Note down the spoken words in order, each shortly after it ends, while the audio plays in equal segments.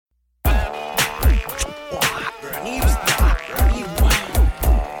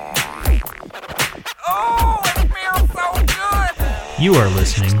You are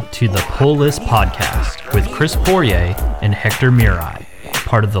listening to the Pull List Podcast with Chris Poirier and Hector Miray,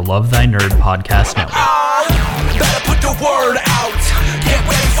 part of the Love Thy Nerd Podcast Network. Better put the word out. Get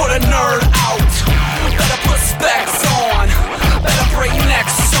ready for the nerd out. Better put specs on. Better bring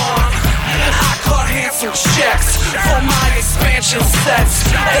next song. I cut handsome checks for my expansion sets.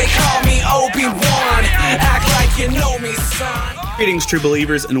 They call me Obi-Wan. Act like you know me, son. Greetings, true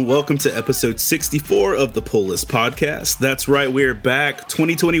believers, and welcome to episode 64 of the Pull List Podcast. That's right, we're back.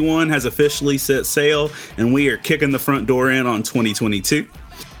 2021 has officially set sail, and we are kicking the front door in on 2022.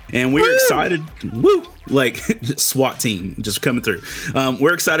 And we're excited, like SWAT team just coming through.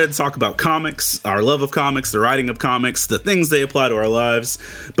 We're excited to talk about comics, our love of comics, the writing of comics, the things they apply to our lives.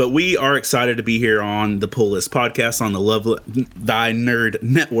 But we are excited to be here on the Pull List Podcast on the Love Thy Nerd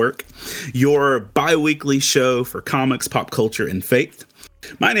Network, your bi-weekly show for comics, pop culture, and faith.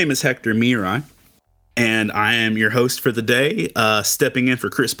 My name is Hector Miray, and I am your host for the day, stepping in for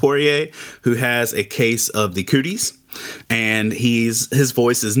Chris Poirier, who has a case of the cooties. And his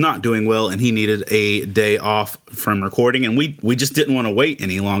voice is not doing well, and he needed a day off from recording, and we just didn't want to wait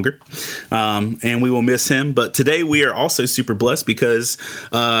any longer, and we will miss him. But today we are also super blessed because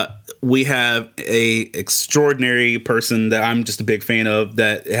we have a extraordinary person that I'm just a big fan of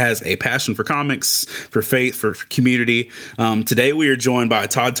that has a passion for comics, for faith, for community. Today we are joined by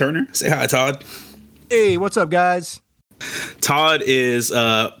Todd Turner. Say hi, Todd. Hey, what's up, guys? Todd is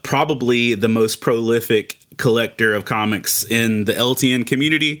probably the most prolific collector of comics in the LTN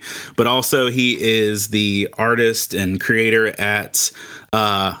community, but also he is the artist and creator at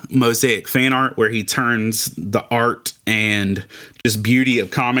Mosaic Fan Art, where he turns the art and just beauty of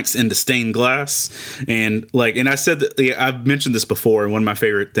comics into stained glass. And I said that I've mentioned this before, and one of my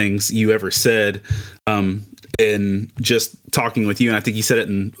favorite things you ever said in just talking with you, and I think you said it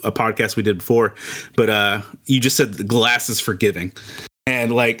in a podcast we did before, but you just said the glass is forgiving,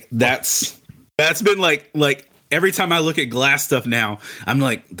 and that's been like every time I look at glass stuff now, I'm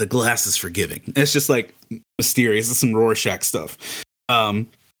like, the glass is forgiving. It's just like mysterious. It's some Rorschach stuff.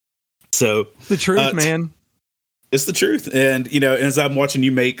 So the truth, man. It's the truth. And as I'm watching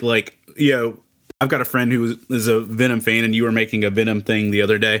you make I've got a friend who is a Venom fan, and you were making a Venom thing the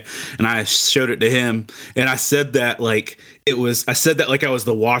other day, and I showed it to him, and I said that like I was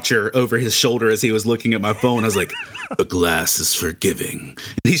the watcher over his shoulder as he was looking at my phone. I was like, the glass is forgiving.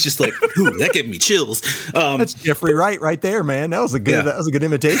 And he's just like, ooh, that gave me chills. That's Jeffrey Wright right there, man. That was a good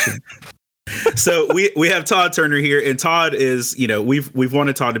imitation. So we have Todd Turner here, and Todd is, we've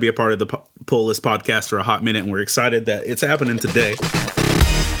wanted Todd to be a part of the Pull List Podcast for a hot minute, and we're excited that it's happening today.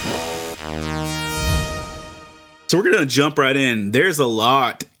 So we're going to jump right in. There's a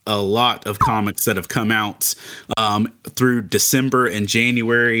lot of comics that have come out through December and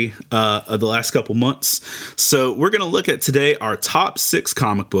January of the last couple months. So we're going to look at today our top 6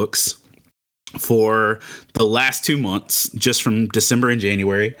 comic books for the last 2 months, just from December and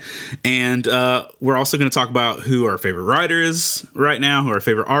January. And we're also going to talk about who our favorite writer is right now, who our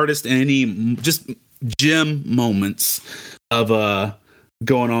favorite artist, and any just gem moments of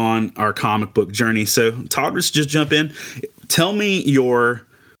going on our comic book journey. So Todd, let's just jump in. Tell me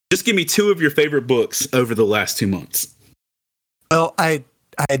just give me 2 of your favorite books over the last 2 months. Well, I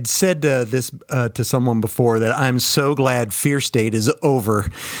had said this to someone before that I'm so glad Fear State is over,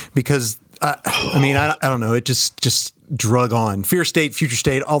 because I don't know, it just drug on. Fear State, Future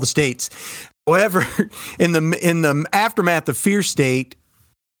State, all the states. However, in the aftermath of Fear State,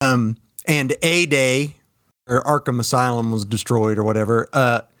 and A-Day, or Arkham Asylum was destroyed or whatever,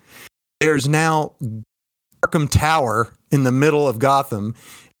 there's now Arkham Tower in the middle of Gotham.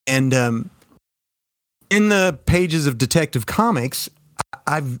 And in the pages of Detective Comics,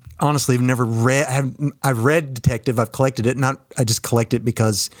 I've honestly never read. I've read Detective. I've collected it. I just collect it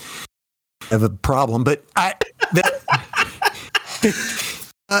because I have a problem. But I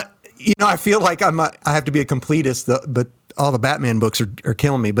feel like I have to be a completist. But all the Batman books are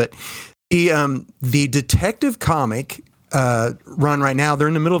killing me. But the Detective comic run right now, they're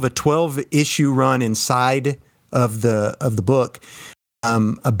in the middle of a 12-issue run inside of the book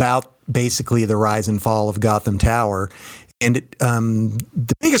about basically the rise and fall of Gotham Tower. And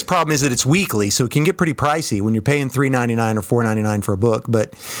the biggest problem is that it's weekly, so it can get pretty pricey when you're paying $3.99 or $4.99 for a book.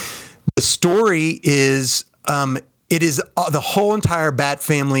 But the story is it is the whole entire Bat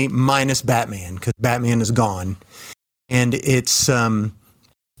family minus Batman, because Batman is gone, and it's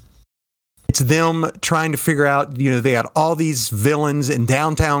them trying to figure out, they got all these villains in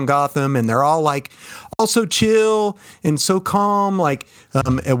downtown Gotham, and they're all so chill and so calm.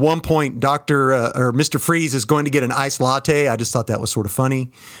 At one point, or Mr. Freeze is going to get an iced latte. I just thought that was sort of funny.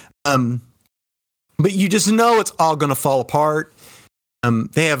 But you just know it's all going to fall apart.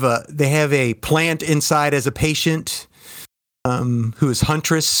 They have a plant inside as a patient, who is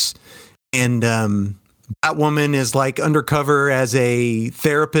Huntress, and Batwoman is like undercover as a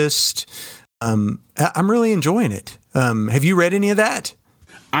therapist. I'm really enjoying it. Have you read any of that?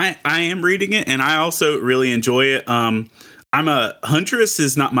 I am reading it, and I also really enjoy it. Huntress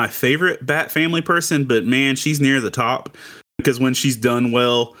is not my favorite Bat Family person, but man, she's near the top because when she's done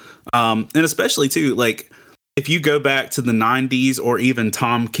well, and especially too, like if you go back to the 90s or even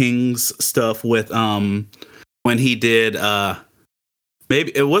Tom King's stuff with when he did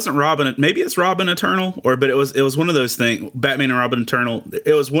maybe it wasn't Robin, maybe it's Robin Eternal, but it was one of those things, Batman and Robin Eternal.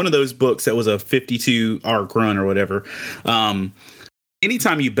 It was one of those books that was a 52 arc run or whatever.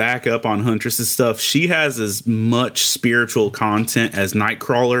 Anytime you back up on Huntress's stuff, she has as much spiritual content as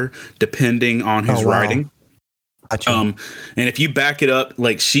Nightcrawler, depending on his writing. Gotcha. And if you back it up,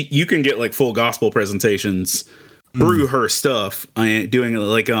 like you can get like full gospel presentations through her stuff. Doing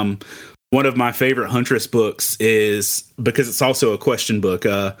like one of my favorite Huntress books is because it's also a question book.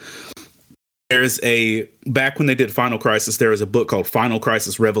 There's back when they did Final Crisis, there was a book called Final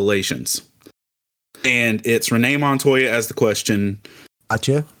Crisis Revelations, and it's Renee Montoya as the question.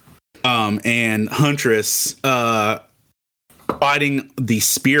 Gotcha. And Huntress fighting the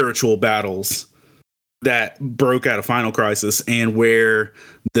spiritual battles that broke out of Final Crisis, and where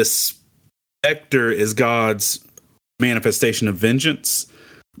the Spectre is God's manifestation of vengeance.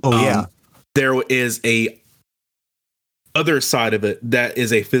 Oh yeah. There is a other side of it that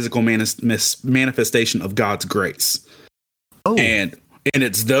is a physical manifestation of God's grace. Oh, and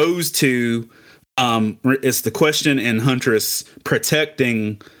it's those two. It's the question and Huntress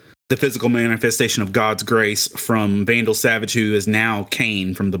protecting the physical manifestation of God's grace from Vandal Savage, who is now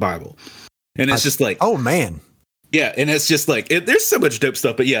Cain from the Bible. And it's just like, oh man, yeah. And it's just like there's so much dope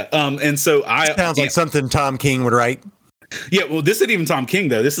stuff. But yeah, and so sounds like something Tom King would write. Yeah, well, this isn't even Tom King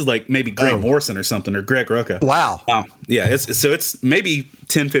though. This is like maybe Grant Morrison or something, or Greg Rucka. Wow. Yeah, it's maybe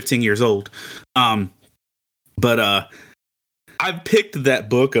 10, 15 years old. But I picked that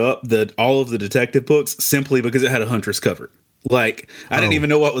book up, all of the detective books, simply because it had a Huntress cover. Like, I didn't even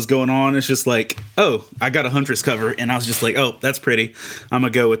know what was going on. It's just like, oh, I got a Huntress cover, and I was just like, oh, that's pretty. I'm gonna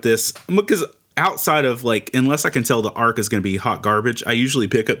go with this because outside of like, unless I can tell the arc is going to be hot garbage, I usually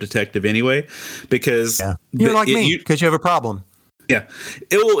pick up detective anyway because you're like me because you have a problem. Yeah,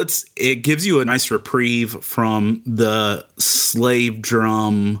 it gives you a nice reprieve from the slave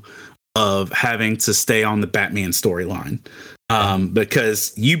drum of having to stay on the Batman storyline.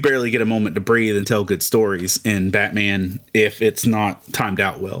 Because you barely get a moment to breathe and tell good stories in Batman if it's not timed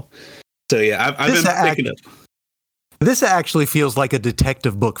out well. So yeah, I've been picking up. This actually feels like a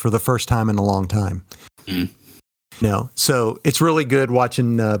detective book for the first time in a long time. So it's really good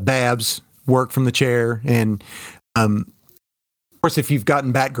watching Babs work from the chair, and of course, if you've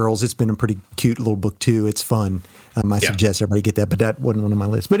gotten Batgirls, it's been a pretty cute little book too. It's fun. I suggest everybody get that, but that wasn't one on my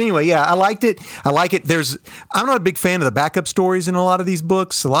list. But anyway, yeah, I liked it. I like it. I'm not a big fan of the backup stories in a lot of these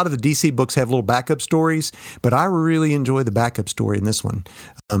books. A lot of the DC books have little backup stories, but I really enjoy the backup story in this one.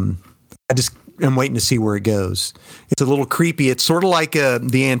 I just am waiting to see where it goes. It's a little creepy. It's sort of like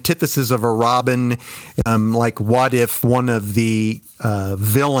the antithesis of a Robin. Like, what if one of the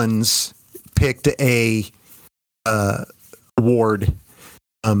villains picked a ward?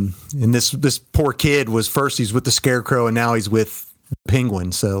 And this poor kid was first he's with the Scarecrow and now he's with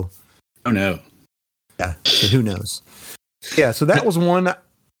Penguin. So, oh no, yeah. So who knows? Yeah. So that was one.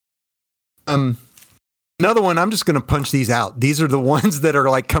 Another one. I'm just going to punch these out. These are the ones that are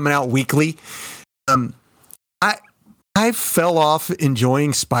like coming out weekly. I fell off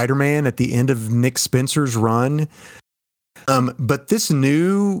enjoying Spider-Man at the end of Nick Spencer's run. But this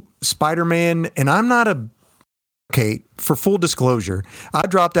new Spider-Man, and I'm not okay, for full disclosure, I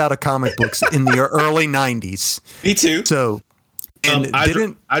dropped out of comic books in the early 90s. Me too. So, and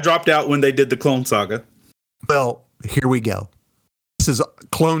I dropped out when they did the Clone Saga. Well, here we go. This is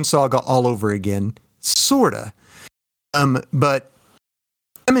Clone Saga all over again, sorta. But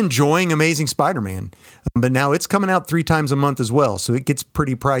I'm enjoying Amazing Spider-Man. But now it's coming out 3 times a month as well, so it gets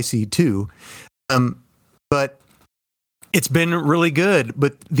pretty pricey too. But it's been really good.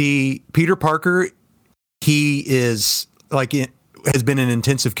 But the Peter Parker, he is like has been in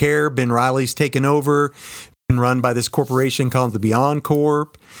intensive care. Ben Reilly's taken over, been run by this corporation called the Beyond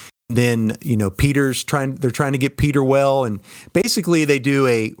Corp. Then, Peter's they're trying to get Peter well. And basically they do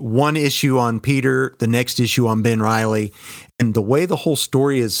a one issue on Peter, the next issue on Ben Reilly. And the way the whole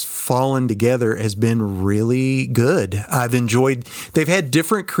story has fallen together has been really good. They've had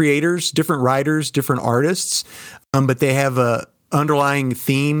different creators, different writers, different artists, but they have a underlying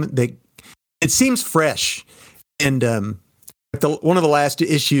theme that it seems fresh. And one of the last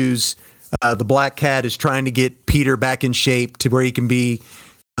issues, the Black Cat is trying to get Peter back in shape to where he can be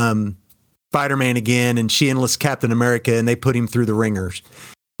Spider-Man again, and she enlists Captain America, and they put him through the ringers.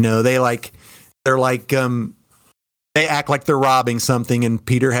 You know, they act like they're robbing something, and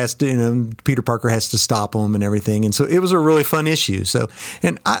Peter Parker has to stop them and everything. And so it was a really fun issue. So,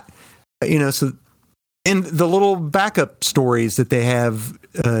 and and the little backup stories that they have,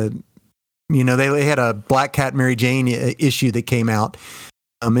 they had a Black Cat Mary Jane issue that came out.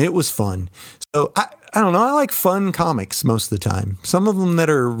 It was fun. So I don't know. I like fun comics most of the time. Some of them that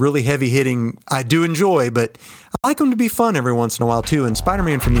are really heavy hitting, I do enjoy, but I like them to be fun every once in a while too. And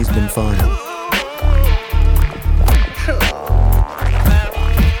Spider-Man for me has been fun.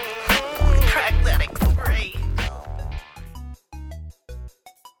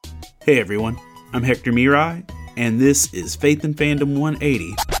 Hey everyone, I'm Hector Miray, and this is Faith and Fandom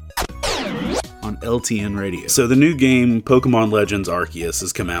 180 on LTN Radio. So the new game, Pokemon Legends Arceus,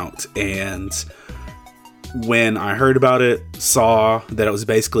 has come out, and when I heard about it, saw that it was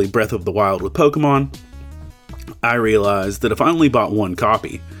basically Breath of the Wild with Pokemon, I realized that if I only bought one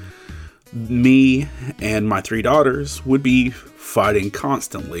copy, me and my 3 daughters would be fighting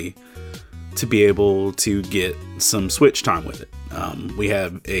constantly to be able to get some Switch time with it. We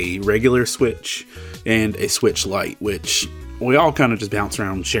have a regular Switch and a Switch Lite, which we all kind of just bounce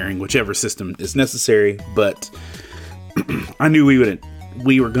around sharing whichever system is necessary, but I knew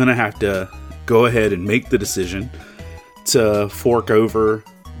we were going to have to go ahead and make the decision to fork over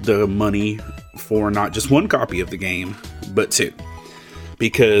the money for not just one copy of the game, but 2.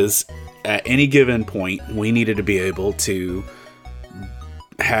 Because at any given point, we needed to be able to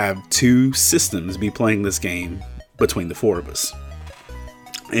have 2 systems be playing this game between the 4 of us.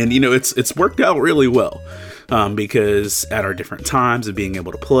 And it's worked out really well, because at our different times of being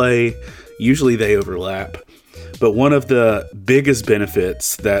able to play, usually they overlap. But one of the biggest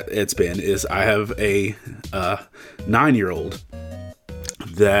benefits that it's been is I have a 9-year-old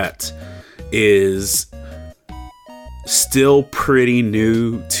that is still pretty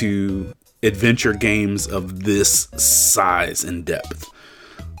new to adventure games of this size and depth.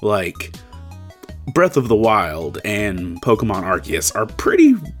 Like Breath of the Wild and Pokemon Arceus are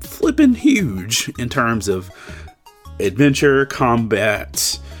pretty flippin' huge in terms of adventure,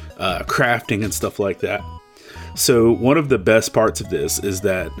 combat, crafting, and stuff like that. So one of the best parts of this is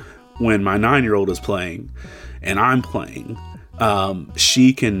that when my 9-year-old is playing and I'm playing,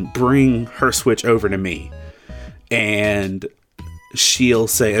 she can bring her Switch over to me and she'll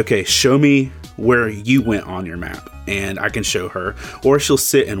say, okay, show me where you went on your map, and I can show her, or she'll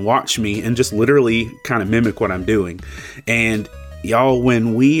sit and watch me and just literally kind of mimic what I'm doing. And y'all,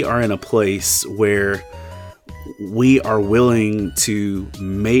 when we are in a place where we are willing to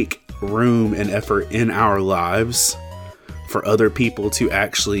make room and effort in our lives for other people to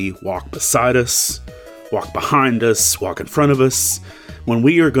actually walk beside us, walk behind us, walk in front of us, when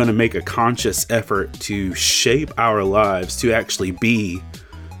we are going to make a conscious effort to shape our lives to actually be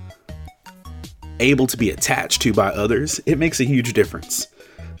able to be attached to by others, it makes a huge difference.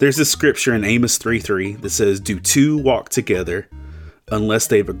 There's this scripture in Amos 3:3 that says, "Do 2 walk together unless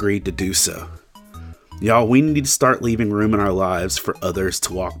they've agreed to do so?" Y'all, we need to start leaving room in our lives for others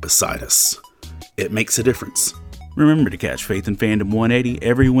to walk beside us. It makes a difference. Remember to catch Faith and Fandom 180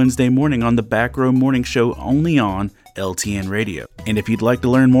 every Wednesday morning on the Back Row Morning Show, only on LTN Radio. And if you'd like to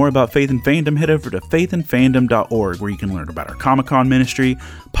learn more about Faith and Fandom, head over to faithandfandom.org, where you can learn about our Comic-Con ministry,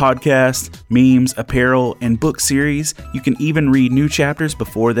 podcast, memes, apparel, and book series. You can even read new chapters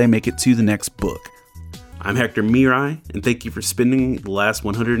before they make it to the next book. I'm Hector Miray, and thank you for spending the last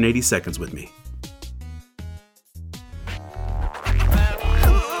 180 seconds with me.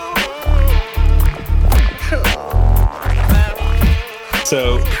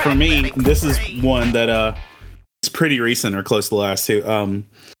 So for me, this is one that is pretty recent or close to the last 2.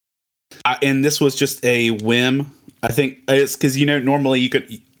 And this was just a whim. I think it's because, normally you could,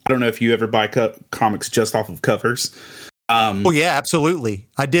 I don't know if you ever buy comics just off of covers. Oh yeah, absolutely.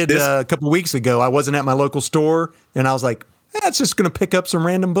 I did a couple of weeks ago. I wasn't at my local store and I was like, it's just going to pick up some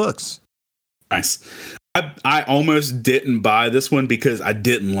random books. Nice. I almost didn't buy this one because I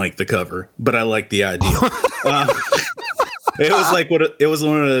didn't like the cover, but I liked the idea. It was like it was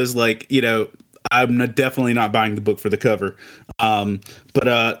one of those, like, I'm definitely not buying the book for the cover.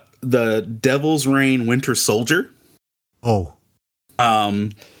 But the Devil's Reign Winter Soldier. Oh. I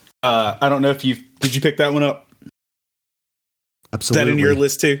don't know if did you pick that one up? Absolutely. Is that in your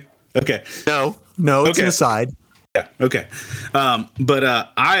list too? Okay. No, it's an aside. Yeah. Okay.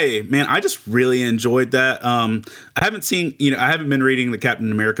 I just really enjoyed that. I haven't seen, I haven't been reading the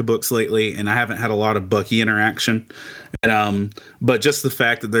Captain America books lately, and I haven't had a lot of Bucky interaction. And, but just the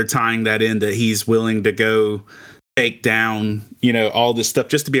fact that they're tying that in, that he's willing to go take down, all this stuff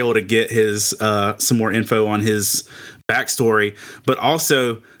just to be able to get his, some more info on his backstory, but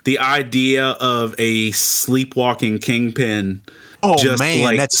also the idea of a sleepwalking Kingpin. Oh just man,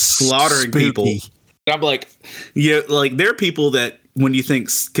 like that's slaughtering spooky. People. I'm like, like there are people that when you think,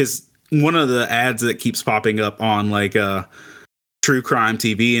 because one of the ads that keeps popping up on like true crime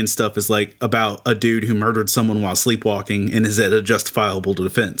TV and stuff is like about a dude who murdered someone while sleepwalking and is at a justifiable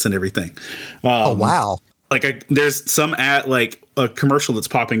defense and everything. Oh wow! Like there's some ad, like a commercial that's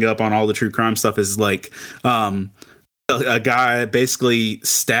popping up on all the true crime stuff is like a guy basically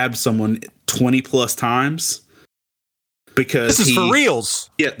stabbed someone 20 plus times. Because this is for reals.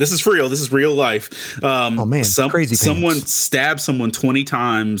 Yeah, this is for real. This is real life. Oh man, crazy! Someone stabbed someone 20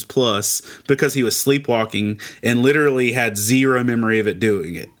 times plus because he was sleepwalking and literally had zero memory of it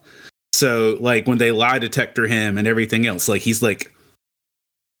doing it. So, like when they lie detector him and everything else, like he's like,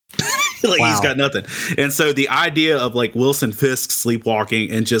 like wow. He's got nothing. And so the idea of like Wilson Fisk sleepwalking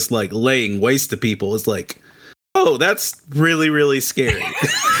and just like laying waste to people is like, oh, that's really, really scary.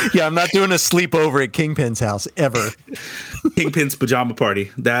 Yeah, I'm not doing a sleepover at Kingpin's house ever. Kingpin's pajama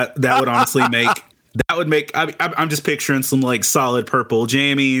party. That would honestly make. That would make. I'm just picturing some like solid purple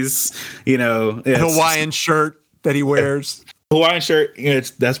jammies. Hawaiian shirt that he wears. Hawaiian shirt.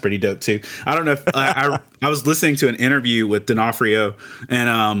 That's pretty dope too. I don't know if I was listening to an interview with D'Onofrio,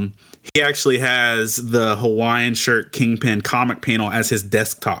 and he actually has the Hawaiian shirt Kingpin comic panel as his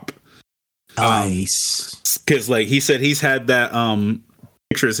desktop. Nice. Because like he said, he's had that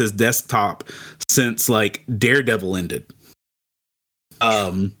picture as his desktop since like Daredevil ended.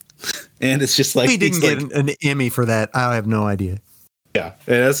 And it's just like he didn't get an Emmy for that. I have no idea. Yeah,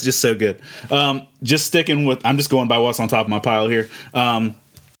 that's just so good. Just sticking with, I'm just going by what's on top of my pile here.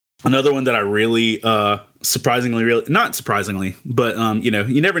 Another one that I really not surprisingly, but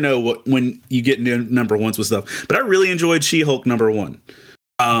you never know what when you get into number ones with stuff. But I really enjoyed She-Hulk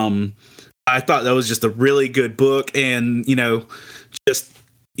 #1. I thought that was just a really good book, and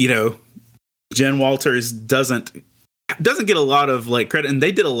Jen Walters doesn't get a lot of like credit, and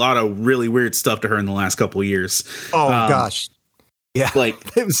they did a lot of really weird stuff to her in the last couple of years. Oh gosh, yeah, like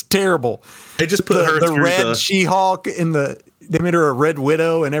it was terrible. They just put her the through Red She-Hulk they made her a Red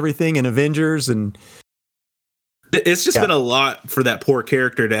Widow and everything in Avengers, and it's just been a lot for that poor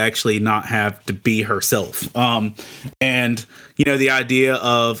character to actually not have to be herself. And the idea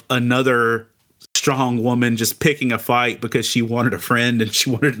of another strong woman just picking a fight because she wanted a friend and she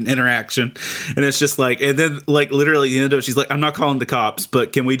wanted an interaction. And it's just like, and then like literally, she's like, I'm not calling the cops,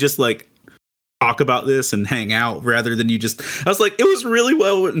 but can we just like talk about this and hang out rather than you just, I was like, it was really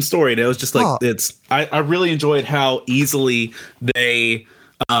well written story. And it was just like, I really enjoyed how easily they,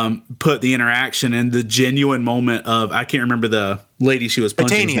 put the interaction and the genuine moment of, I can't remember the lady she was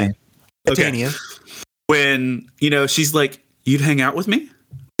punching. Titania. Okay. When, she's like, you'd hang out with me?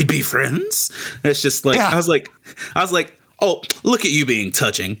 We'd be friends? And it's just like, yeah. I was like, oh, look at you being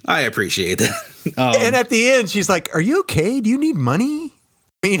touching. I appreciate that. And at the end, she's like, are you okay? Do you need money?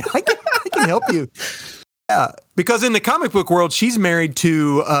 I mean, I can help you. Yeah. Because in the comic book world, she's married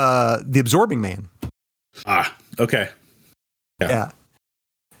to the Absorbing Man. Ah, okay. Yeah.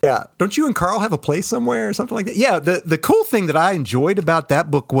 Yeah. Don't you and Carl have a place somewhere or something like that? Yeah. The cool thing that I enjoyed about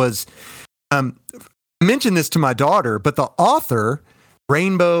that book was, I mentioned this to my daughter, but the author,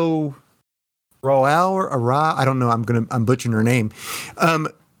 Rainbow Rowell, I don't know. I'm butchering her name.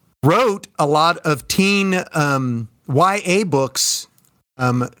 Wrote a lot of teen YA books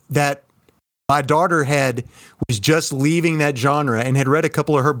that my daughter was just leaving that genre and had read a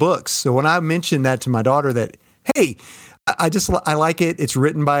couple of her books. So when I mentioned that to my daughter that, hey, I like it. It's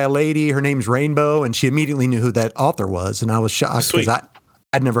written by a lady. Her name's Rainbow. And she immediately knew who that author was. And I was shocked because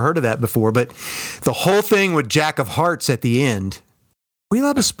I'd never heard of that before. But the whole thing with Jack of Hearts at the end, are we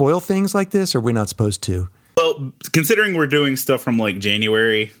allowed to spoil things like this or are we not supposed to? Well, considering we're doing stuff from like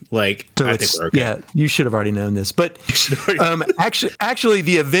January, I think we're okay. Yeah, you should have already known this. But actually,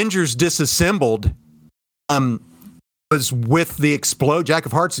 the Avengers Disassembled was with the explode. Jack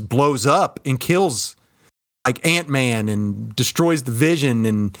of Hearts blows up and kills like Ant-Man and destroys the Vision,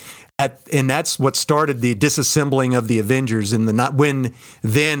 and that's what started the disassembling of the Avengers. And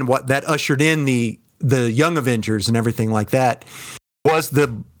what that ushered in the Young Avengers and everything like that was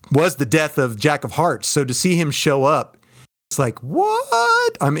the death of Jack of Hearts. So to see him show up, it's like,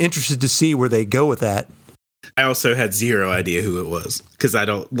 what? I'm interested to see where they go with that. I also had zero idea who it was because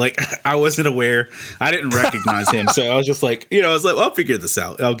I wasn't aware. I didn't recognize him. So I was just like, I was like, well, I'll figure this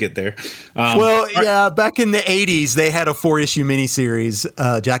out. I'll get there. Back in the 80s, they had a 4-issue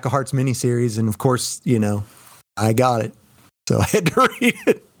miniseries, Jack of Hearts miniseries. And of course, I got it. So I had to read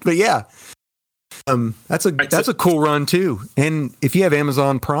it. But yeah, that's a cool run too. And if you have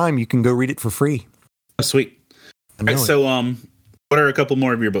Amazon Prime, you can go read it for free. Oh, sweet. All right, so what are a couple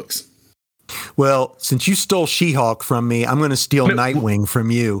more of your books? Well, since you stole She-Hulk from me, I'm going to steal Nightwing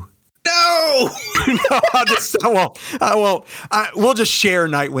from you. No, no, I won't. We'll just share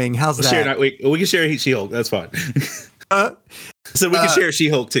Nightwing. How's that? Share Nightwing. We can share She-Hulk. That's fine. So we can share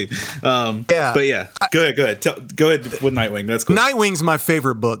She-Hulk too. Yeah. But yeah, go ahead. Go ahead with Nightwing. That's cool. Nightwing's my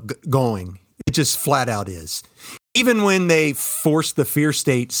favorite book going. It just flat out is. Even when they forced the Fear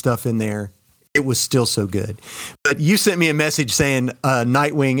State stuff in there, it was still so good. But you sent me a message saying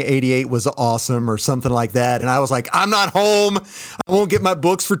Nightwing 88 was awesome or something like that. And I was like, I'm not home. I won't get my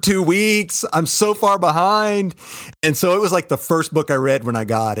books for 2 weeks. I'm so far behind. And so it was like the first book I read when I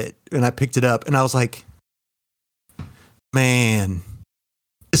got it. And I picked it up and I was like, man,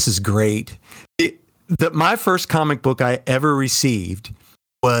 this is great. My first comic book I ever received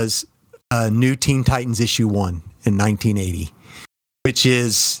was New Teen Titans issue 1 in 1980, which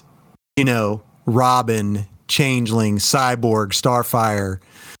is, Robin, Changeling, Cyborg, Starfire.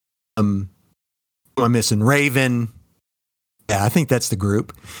 Am I missing Raven? Yeah, I think that's the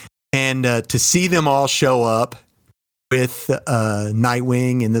group. And to see them all show up with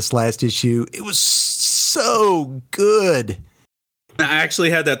Nightwing in this last issue, it was so good. I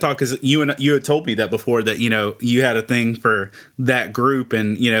actually had that talk because you had told me that before, that you had a thing for that group,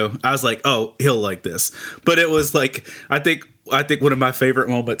 and I was like, oh, he'll like this. But it was like, I think one of my favorite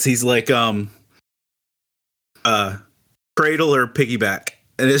moments, he's like cradle or piggyback,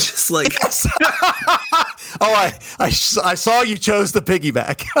 and it's just like oh, I saw you chose the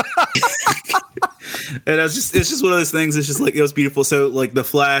piggyback. And it's just one of those things. It's just like, it was beautiful. So like the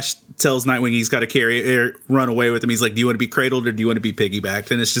Flash tells Nightwing he's got to carry or run away with him. He's like, do you want to be cradled or do you want to be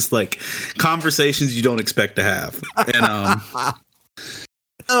piggybacked? And it's just like conversations you don't expect to have. And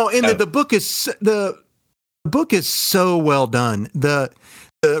the book is so well done. The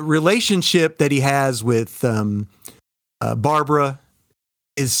relationship that he has with Barbara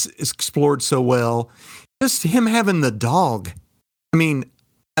is explored so well. Just him having the dog. I mean,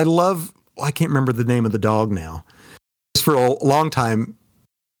 I can't remember the name of the dog now. For a long time,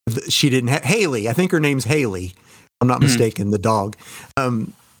 she didn't have Haley. I think her name's Haley. If I'm not mistaken, the dog.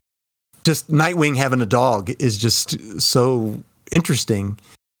 Just Nightwing having a dog is just so interesting.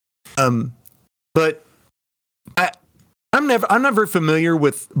 But I'm not very familiar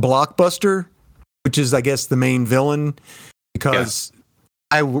with Blockbuster, which is, I guess, the main villain, because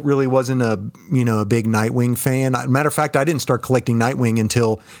I really wasn't a big Nightwing fan. Matter of fact, I didn't start collecting Nightwing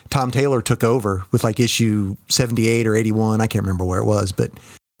until Tom Taylor took over with like issue 78 or 81. I can't remember where it was, but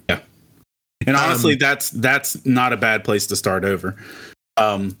yeah. And honestly, that's not a bad place to start over.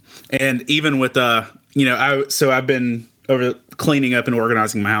 And even with I've been over cleaning up and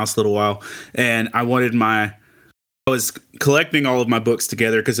organizing my house a little while, and I was collecting all of my books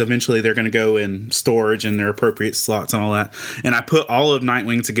together because eventually they're going to go in storage in their appropriate slots and all that. And I put all of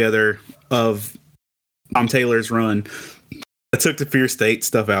Nightwing together of Tom Taylor's run. I took the Fear State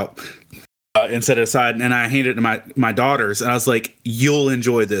stuff out and set it aside, and I handed it to my daughters. And I was like, you'll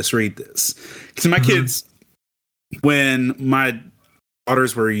enjoy this. Read this. Because my kids, when my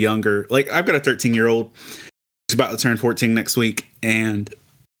daughters were younger, like I've got a 13-year-old who's about to turn 14 next week, and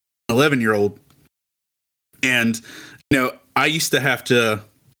an 11-year-old. And, I used to have to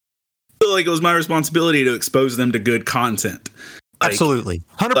feel like it was my responsibility to expose them to good content. Like, absolutely.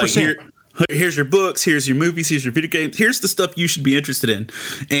 100%. Here's your books, here's your movies, here's your video games, here's the stuff you should be interested in.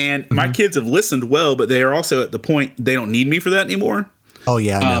 And my kids have listened well, but they are also at the point they don't need me for that anymore. Oh,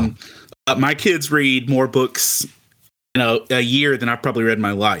 yeah. My kids read more books a year than I've probably read in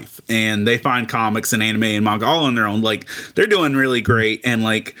my life. And they find comics and anime and manga all on their own. Like, they're doing really great. And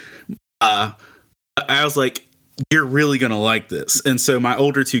like, I was like, you're really going to like this. And so my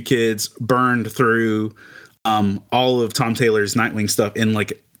older two kids burned through all of Tom Taylor's Nightwing stuff in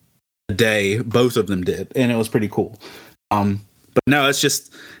like a day. Both of them did. And it was pretty cool. But no, it's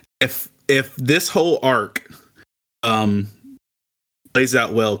just, if this whole arc plays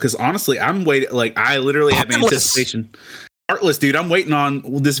out well, because honestly, I'm waiting. Like, I literally have anticipation. Heartless, dude. I'm waiting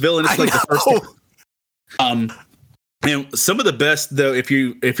on this villain. It's like the first And some of the best, though, if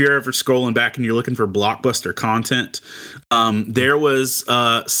you're ever scrolling back and you're looking for blockbuster content, there was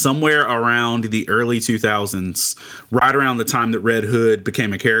somewhere around the early 2000s, right around the time that Red Hood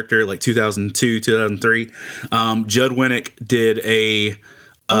became a character, like 2002, 2003. Judd Winnick did a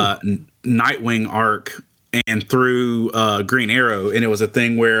Nightwing arc and through Green Arrow, and it was a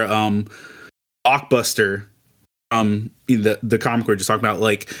thing where Blockbuster, the comic we're just talking about,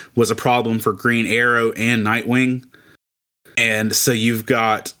 like, was a problem for Green Arrow and Nightwing. And so you've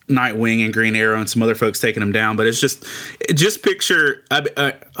got Nightwing and Green Arrow and some other folks taking them down, but it's just picture. I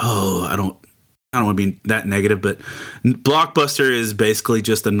don't want to be that negative, but Blockbuster is basically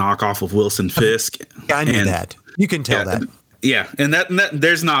just a knockoff of Wilson Fisk. Yeah, I knew that. You can tell that. Yeah, and that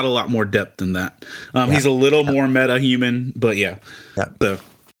there's not a lot more depth than that. He's a little more meta human, but yeah. So,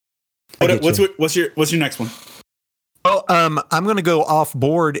 what's your next one? Well, I'm going to go off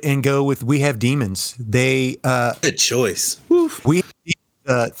board and go with We Have Demons. They good choice. We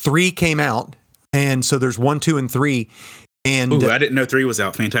 3 came out, and so there's 1, 2, and 3. And I didn't know 3 was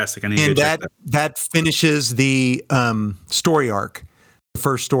out. Fantastic. I need to check that finishes the story arc, the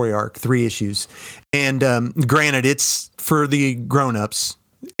first story arc, 3 issues. And granted, it's for the grown-ups.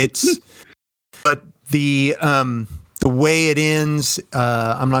 But the way it ends,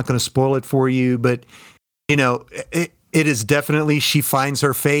 I'm not going to spoil it for you, but you know, it is definitely she finds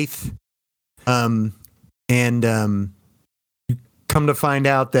her faith, and come to find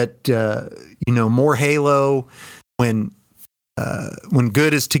out that more Halo when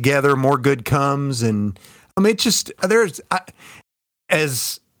good is together, more good comes, and I mean, it's just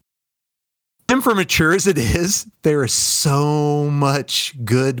as immature as it is, there is so much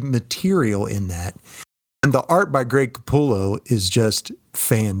good material in that, and the art by Greg Capullo is just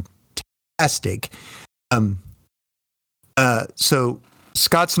fantastic. So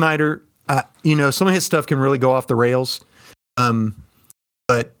Scott Snyder, some of his stuff can really go off the rails.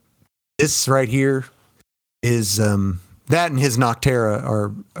 But this right here is, that and his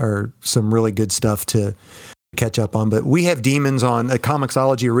Noctera are some really good stuff to catch up on. But We Have Demons on a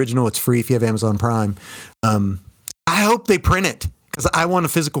Comixology original. It's free if you have Amazon Prime. I hope they print it, because I want a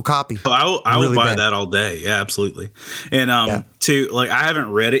physical copy. Oh, I will buy that all day. Yeah, absolutely. And I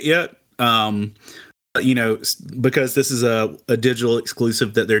haven't read it yet. Because this is a digital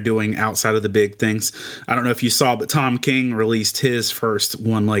exclusive that they're doing outside of the big things. I don't know if you saw, but Tom King released his first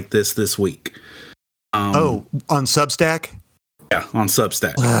one like this week. On Substack? Yeah, on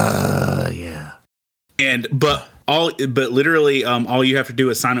Substack. Yeah. But literally, all you have to do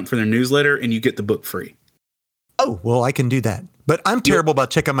is sign up for their newsletter and you get the book free. Oh, well, I can do that. But I'm terrible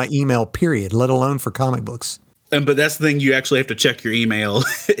about checking my email, period, let alone for comic books. But that's the thing, you actually have to check your email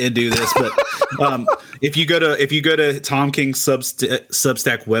and do this. But if you go to Tom King's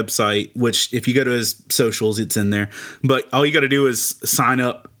Substack website, which if you go to his socials, it's in there. But all you got to do is sign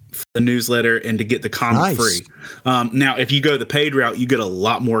up for the newsletter and to get the comic free. Now, if you go the paid route, you get a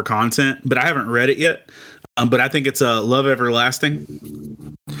lot more content. But I haven't read it yet. But I think it's Love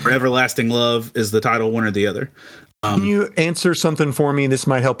Everlasting. Or Everlasting Love is the title, one or the other. Can you answer something for me? This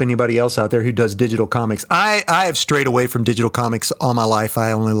might help anybody else out there who does digital comics. I have strayed away from digital comics all my life.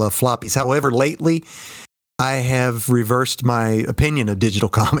 I only love floppies. However, lately, I have reversed my opinion of digital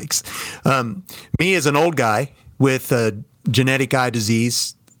comics. Me as an old guy with a genetic eye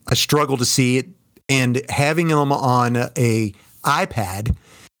disease, I struggle to see it. And having them on a iPad,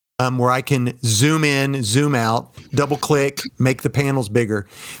 where I can zoom in, zoom out, double click, make the panels bigger.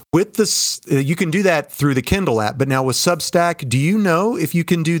 With this, you can do that through the Kindle app. But now with Substack, do you know if you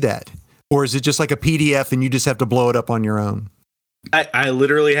can do that? Or is it just like a PDF and you just have to blow it up on your own? I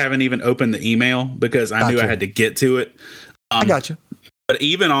literally haven't even opened the email because I knew I had to get to it. I got you. But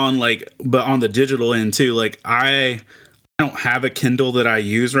even on on the digital end too, I don't have a Kindle that I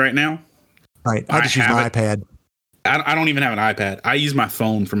use right now. Right. I just use my iPad. I don't even have an iPad. I use my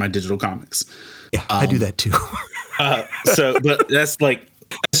phone for my digital comics. Yeah, I do that too. But that's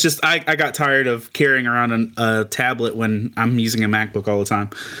it's just, I got tired of carrying around a tablet when I'm using a MacBook all the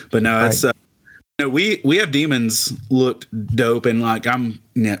time. But no, it's, We Have Demons looked dope. And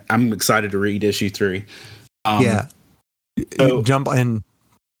I'm excited to read issue 3. So, jump in.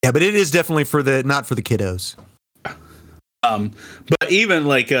 Yeah, but it is definitely not for the kiddos. But even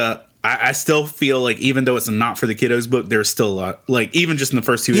I still feel like even though it's a not for the kiddos book, there's still a lot. Even just in the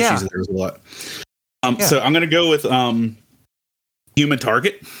first 2 issues, there's a lot. So I'm going to go with Human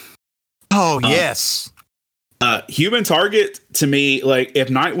Target. Oh, yes. Human Target, to me, if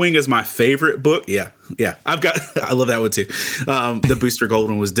Nightwing is my favorite book, I love that one too. The Booster Gold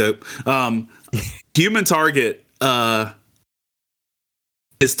one was dope. Human Target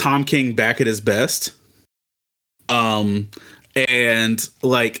is Tom King back at his best. And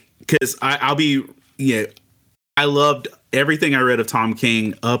like, because I'll be, I loved everything I read of Tom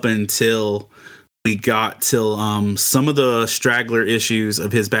King up until we got till some of the straggler issues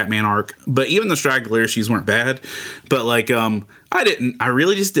of his Batman arc. But even the straggler issues weren't bad. But like, I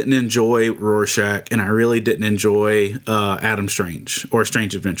really just didn't enjoy Rorschach, and I really didn't enjoy Adam Strange or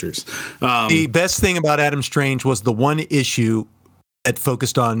Strange Adventures. The best thing about Adam Strange was the one issue that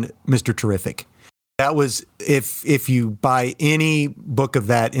focused on Mr. Terrific. That was, if you buy any book of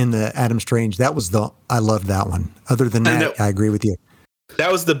that in the Adam Strange, I loved that one. Other than that, I agree with you. That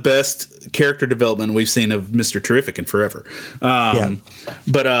was the best character development we've seen of Mr. Terrific in forever.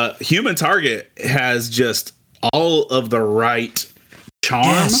 But Human Target has just all of the right charm.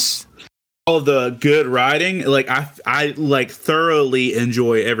 Yes. All the good writing. Like I like thoroughly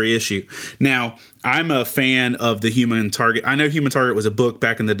enjoy every issue. Now, I'm a fan of the Human Target. I know Human Target was a book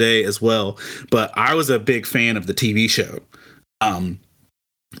back in the day as well, but I was a big fan of the TV show.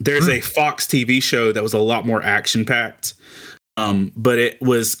 There's a Fox TV show that was a lot more action packed. But it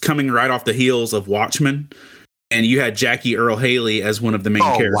was coming right off the heels of Watchmen, and you had Jackie Earle Haley as one of the main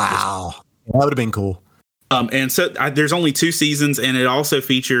characters. Wow. That would have been cool. And so there's only 2 seasons, and it also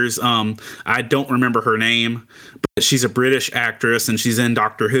features, I don't remember her name, but she's a British actress, and she's in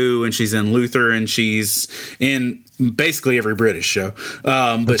Doctor Who, and she's in Luther, and she's in basically every British show.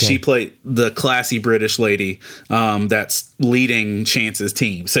 But she played the classy British lady that's leading Chance's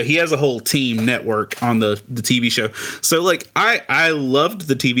team. So he has a whole team network on the TV show. So like I loved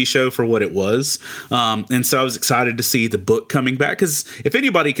the TV show for what it was. And so I was excited to see the book coming back, because if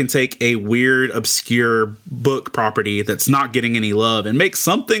anybody can take a weird, obscure book property that's not getting any love and make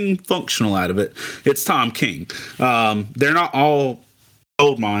something functional out of it, it's Tom King. They're not all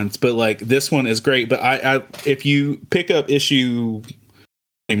old mines, but like this one is great. But I if you pick up issue, I can't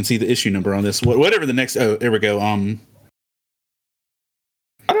even see the issue number on this, whatever the next, there we go. I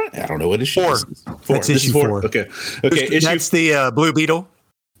don't know what issue 4. That's issue 4. Okay. That's the Blue Beetle.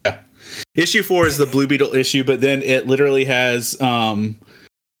 Yeah. Issue 4 is the Blue Beetle issue, but then it literally has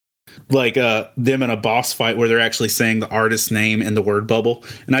like them in a boss fight where they're actually saying the artist's name in the word bubble,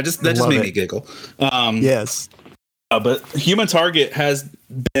 and that just made me giggle. Yes. But Human Target has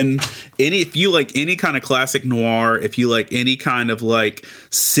been if you like any kind of classic noir, if you like any kind of like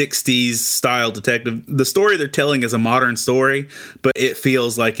 60s style detective, the story they're telling is a modern story, but it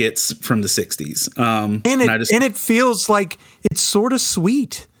feels like it's from the 60s. And it feels like it's sort of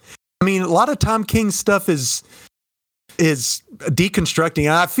sweet. I mean, a lot of Tom King's stuff is deconstructing.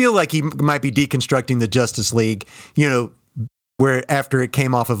 I feel like he might be deconstructing the Justice League, where after it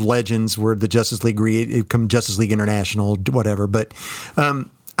came off of Legends, where the Justice League it come Justice League International, whatever. But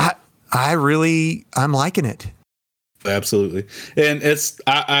I'm liking it. Absolutely. And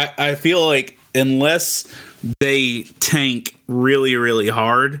I feel like unless they tank really, really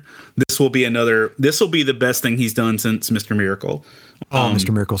hard, this will be the best thing he's done since Mr. Miracle.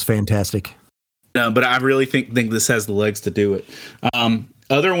 Mr. Miracle's fantastic. No, but I really think this has the legs to do it.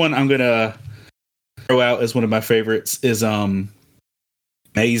 Other one I'm gonna throw out as one of my favorites is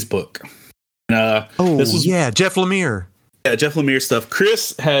May's book. Jeff Lemire. Yeah, Jeff Lemire stuff.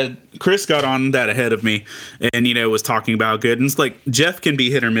 Chris got on that ahead of me, and was talking about good. And it's like Jeff can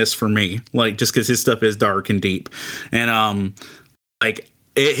be hit or miss for me, like just because his stuff is dark and deep, and like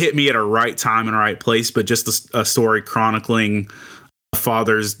it hit me at a right time and a right place. But just a story chronicling a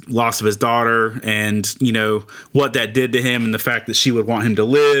father's loss of his daughter, and what that did to him, and the fact that she would want him to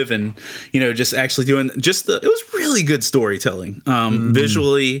live, and just actually doing it was really good storytelling,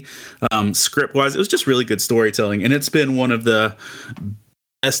 visually, script wise. It was just really good storytelling, and it's been one of the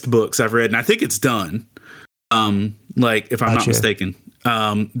best books I've read, and I think it's done. Like if I'm not mistaken,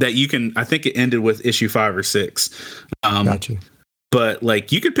 that you can. I think it ended with issue 5 or 6. Gotcha. But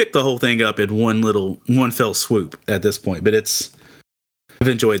like you could pick the whole thing up in one fell swoop at this point. But I've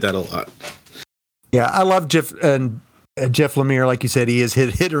enjoyed that a lot. Yeah, I love Jeff Lemire. Like you said, he is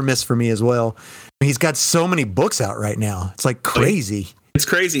hit or miss for me as well. He's got so many books out right now. It's like crazy. It's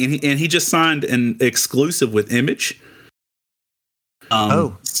crazy, and he just signed an exclusive with Image.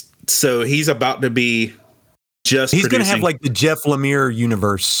 So he's about to be just. He's going to have like the Jeff Lemire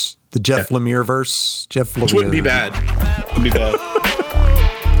universe, the Jeff Lemire verse. Jeff Lemire. Which wouldn't be bad. Wouldn't be bad.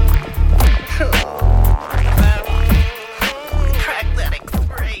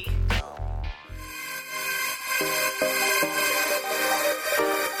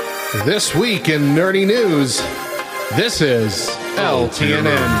 This week in nerdy news, this is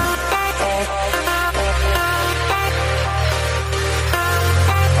LTNN.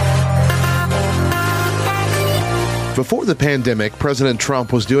 Before the pandemic, President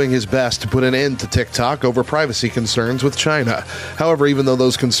Trump was doing his best to put an end to TikTok over privacy concerns with China. However, even though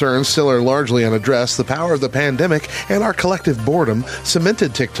those concerns still are largely unaddressed, the power of the pandemic and our collective boredom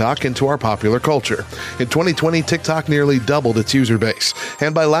cemented TikTok into our popular culture. In 2020, TikTok nearly doubled its user base,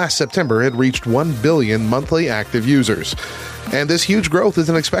 and by last September, it reached 1 billion monthly active users. And this huge growth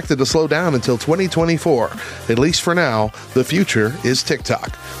isn't expected to slow down until 2024. At least for now, the future is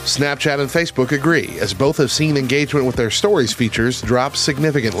TikTok. Snapchat and Facebook agree, as both have seen engagement with their stories features drop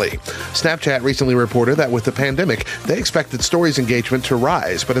significantly. Snapchat recently reported that with the pandemic, they expected stories engagement to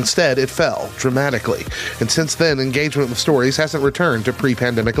rise, but instead it fell dramatically. And since then, engagement with stories hasn't returned to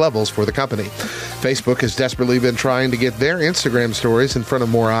pre-pandemic levels for the company. Facebook has desperately been trying to get their Instagram stories in front of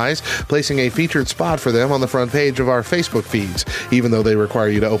more eyes, placing a featured spot for them on the front page of our Facebook feeds, even though they require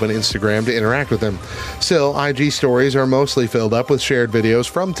you to open Instagram to interact with them. Still, IG stories are mostly filled up with shared videos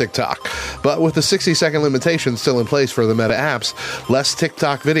from TikTok. But with the 60-second limitation still in place for the Meta apps, less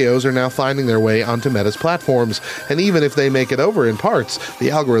TikTok videos are now finding their way onto Meta's platforms. And even if they make it over in parts, the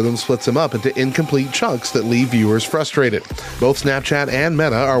algorithm splits them up into incomplete chunks that leave viewers frustrated. Both Snapchat and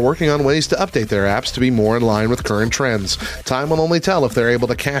Meta are working on ways to update their apps to be more in line with current trends. Time will only tell if they're able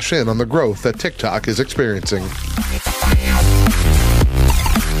to cash in on the growth that TikTok is experiencing.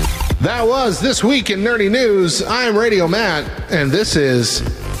 That was This Week in Nerdy News. I'm Radio Matt, and this is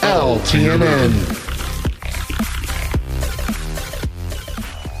LTNN.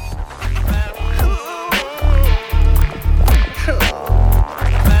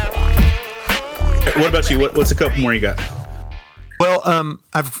 What about you? What's a couple more you got? Well,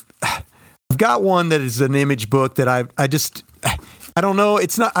 I've got one that is an image book that I don't know.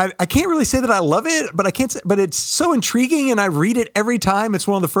 It's not. I can't really say that I love it, but I can't. But it's so intriguing, and I read it every time. It's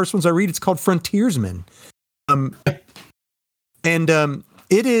one of the first ones I read. It's called Frontiersman,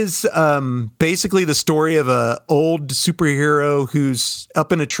 it is basically the story of a old superhero who's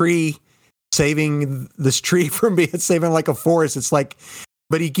up in a tree, saving this tree from being saving like a forest. It's like,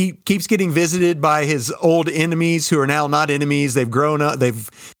 but he keeps getting visited by his old enemies who are now not enemies. They've grown up. They've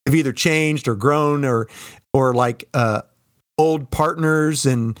either changed or grown or like. Old partners,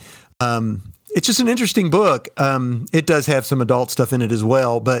 and it's just an interesting book. It does have some adult stuff in it as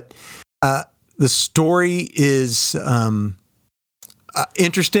well, but the story is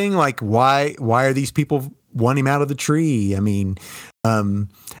interesting. Like, why are these people wanting him out of the tree? I mean, the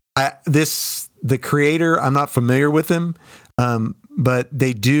creator, I'm not familiar with him, but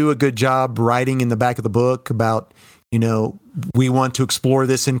they do a good job writing in the back of the book about, we want to explore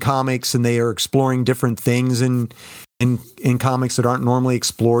this in comics, and they are exploring different things in comics that aren't normally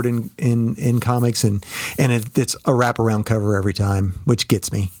explored in comics, and it's a wraparound cover every time, which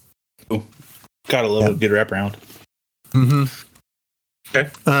gets me. Cool. Gotta love a good wraparound. Mm-hmm. Okay.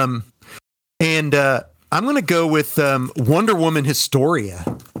 And I'm gonna go with Wonder Woman Historia.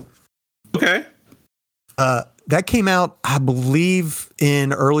 Okay. That came out, I believe,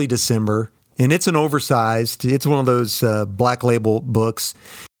 in early December, and it's an oversized. It's one of those black label books.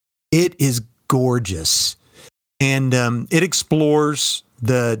 It is gorgeous. And it explores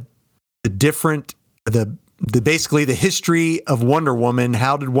the basically the history of Wonder Woman.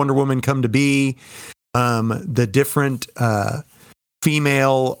 How did Wonder Woman come to be? The different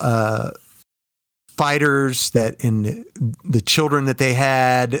female fighters and the children that they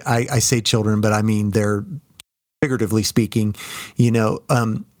had. I say children, but I mean they're figuratively speaking.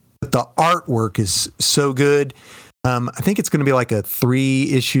 But the artwork is so good. I think it's going to be like a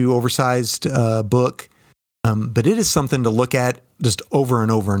 3-issue oversized book. But it is something to look at just over and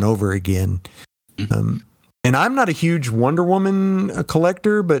over and over again. And I'm not a huge Wonder Woman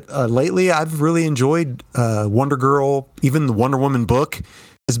collector, but lately I've really enjoyed Wonder Girl. Even the Wonder Woman book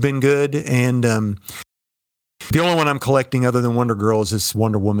has been good. And the only one I'm collecting other than Wonder Girl is this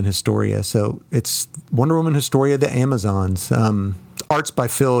Wonder Woman Historia. So it's Wonder Woman Historia, the Amazons. Art's by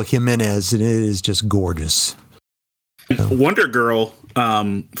Phil Jimenez, and it is just gorgeous. So. Wonder Girl,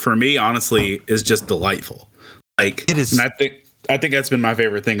 for me, honestly, is just delightful. Like, it is. And I think that's been my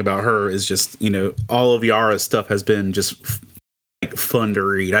favorite thing about her is just, all of Yara's stuff has been just like fun to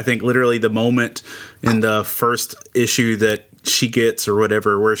read. I think literally the moment in the first issue that she gets or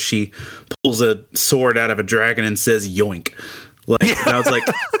whatever, where she pulls a sword out of a dragon and says yoink. Like, I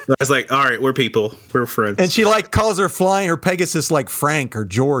was like, all right, we're people, we're friends. And she like calls her flying her Pegasus like Frank or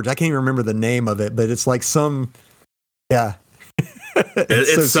George. I can't even remember the name of it, but it's like some, yeah.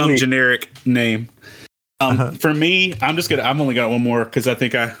 it's so some sweet. Generic name. For me, I've only got one more because I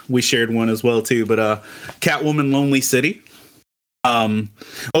think we shared one as well too. But Catwoman, Lonely City.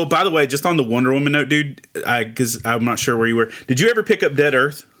 Oh, by the way, just on the Wonder Woman note, dude, because I'm not sure where you were. Did you ever pick up Dead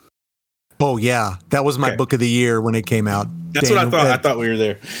Earth? Oh yeah, that was my book of the year when it came out. That's what I thought. I thought we were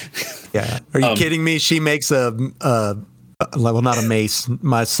there. Yeah. Are you kidding me? She makes well, not a mace.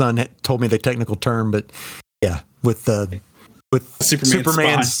 My son told me the technical term, but yeah, with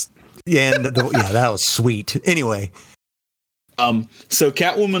Superman's yeah, yeah, that was sweet. Anyway, so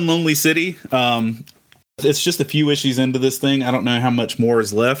Catwoman, Lonely City. It's just a few issues into this thing. I don't know how much more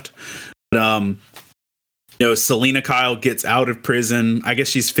is left. But, Selena Kyle gets out of prison. I guess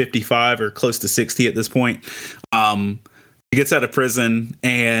she's 55 or close to 60 at this point. She gets out of prison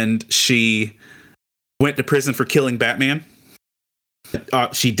and she went to prison for killing Batman.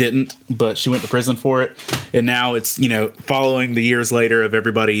 She didn't, but she went to prison for it. And now it's, following the years later of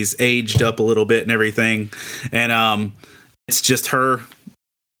everybody's aged up a little bit and everything. And it's just her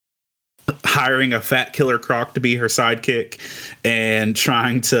hiring a fat Killer Croc to be her sidekick and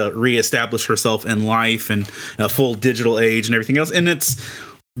trying to reestablish herself in life and a full digital age and everything else. And it's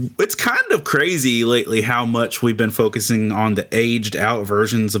kind of crazy lately how much we've been focusing on the aged out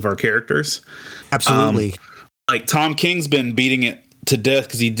versions of our characters. Absolutely. Like Tom King's been beating it to death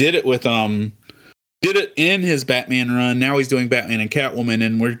because he did it with did it in his Batman run. Now he's doing Batman and Catwoman,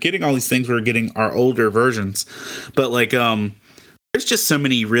 and we're getting all these things. We're getting our older versions, but like there's just so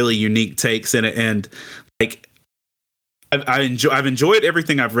many really unique takes in it, and like I've enjoyed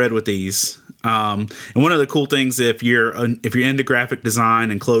everything I've read with these. And one of the cool things, if you're into graphic design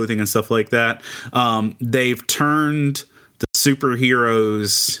and clothing and stuff like that, they've turned the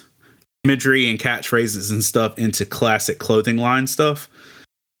superheroes' imagery and catchphrases and stuff into classic clothing line stuff.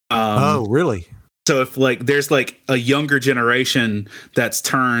 Oh, really? So if like there's like a younger generation that's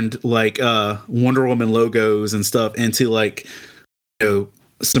turned like Wonder Woman logos and stuff into like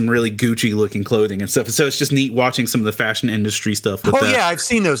some really Gucci looking clothing and stuff. So it's just neat watching some of the fashion industry stuff. With that. Yeah, I've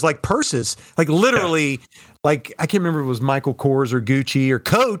seen those like purses, like literally, like I can't remember if it was Michael Kors or Gucci or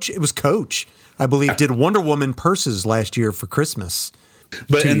Coach. It was Coach, I believe, did Wonder Woman purses last year for Christmas.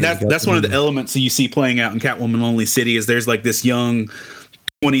 But and that's one of the elements that you see playing out in Catwoman Lonely City is there's like this young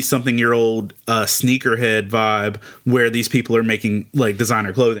 20-something-year-old sneakerhead vibe where these people are making like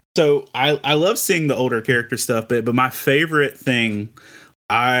designer clothing. So I love seeing the older character stuff, but my favorite thing,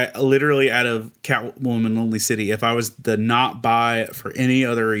 I literally out of Catwoman Lonely City, if I was to not buy it for any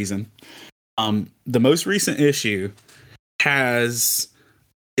other reason, the most recent issue has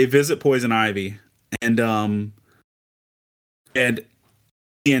a visit Poison Ivy and the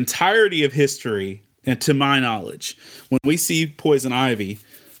entirety of history, and to my knowledge, when we see Poison Ivy,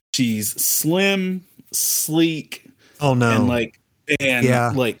 she's slim, sleek. Oh no! And like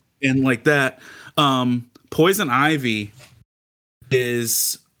that. Poison Ivy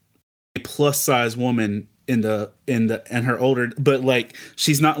is a plus size woman in her older, but like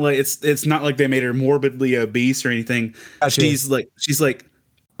she's not like it's not like they made her morbidly obese or anything. Gotcha. She's like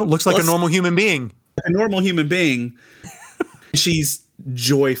looks like a normal human being. A normal human being. She's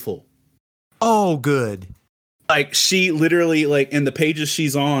joyful. Oh, good. Like she literally, like in the pages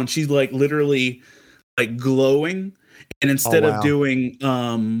she's on, she's like literally like glowing. And instead of doing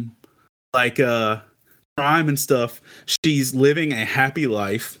crime and stuff, she's living a happy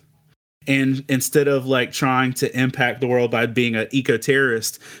life. And instead of like trying to impact the world by being an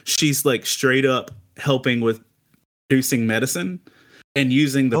eco-terrorist, she's like straight up helping with producing medicine and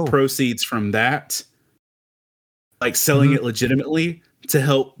using the proceeds from that, like selling it legitimately to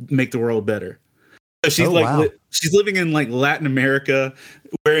help make the world better. So she's she's living in like Latin America,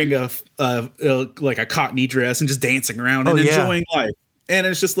 wearing a cottony dress and just dancing around and enjoying life. And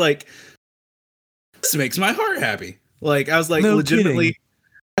it's just like, this makes my heart happy. Like I was like, legitimately kidding.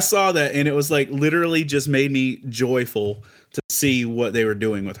 I saw that and it was like literally just made me joyful to see what they were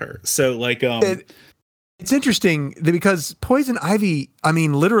doing with her. So like, it's interesting because Poison Ivy, I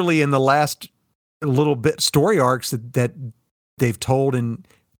mean, literally in the last little bit story arcs that they've told, and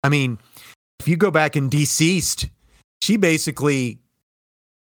I mean, if you go back in Deceased, she basically,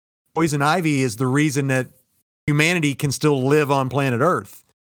 Poison Ivy is the reason that humanity can still live on planet Earth.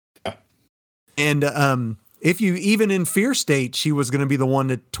 And if you, even in Fear State, she was going to be the one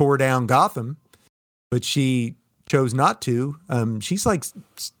that tore down Gotham, but she chose not to. She's like,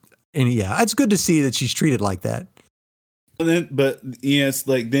 and yeah, it's good to see that she's treated like that. But yes,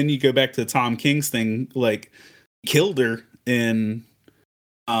 like then you go back to Tom King's thing, like killed her in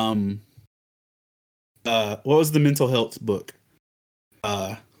what was the mental health book?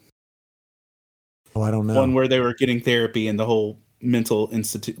 I don't know. One where they were getting therapy and the whole mental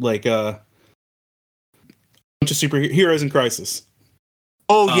institute, like bunch of superheroes in crisis.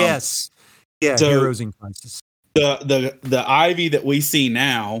 Oh yes, yeah, so Heroes in Crisis. The Ivy that we see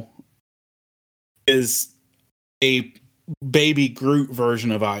now is a baby Groot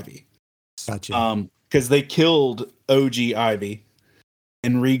version of Ivy. Gotcha. Because they killed OG Ivy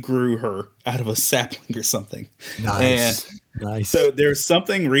and regrew her out of a sapling or something. Nice. And Nice. so there's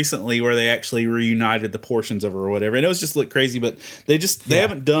something recently where they actually reunited the portions of her or whatever. And it was just look crazy, but they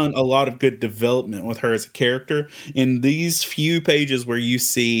haven't done a lot of good development with her as a character. In these few pages where you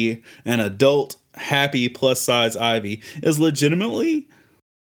see an adult, happy, plus size Ivy is legitimately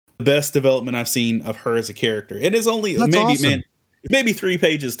the best development I've seen of her as a character. It is only maybe 3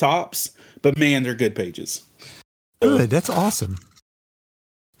 pages tops, but man, they're good pages. Good. That's awesome.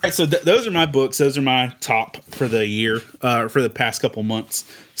 All right, so those are my books. Those are my top for the year, for the past couple months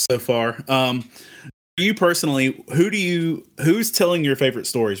so far. You personally, who's telling your favorite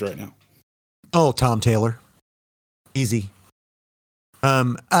stories right now? Oh, Tom Taylor. Easy.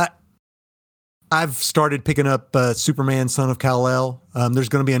 I've started picking up Superman, Son of Kal-El. There's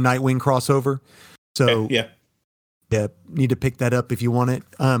going to be a Nightwing crossover. So yeah, need to pick that up if you want it.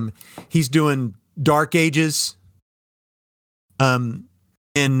 He's doing Dark Ages.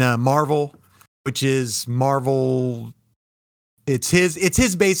 In Marvel, which is Marvel. It's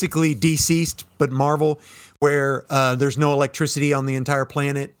his basically deceased, but Marvel, where there's no electricity on the entire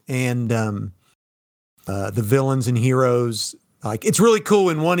planet, and the villains and heroes. Like, it's really cool.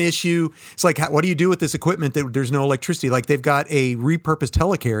 In one issue, it's like, what do you do with this equipment that there's no electricity? Like, they've got a repurposed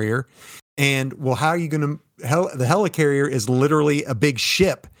helicarrier, and well, how are you going to? The helicarrier is literally a big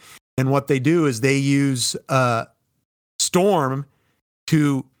ship, and what they do is they use Storm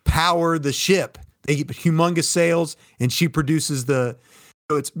to power the ship. They get humongous sails, and she produces so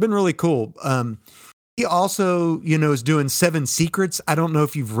it's been really cool. He also, is doing 7 Secrets. I don't know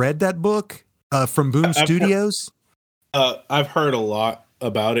if you've read that book from Boom Studios. I've heard a lot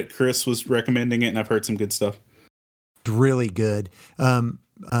about it. Chris was recommending it, and I've heard some good stuff. Really good.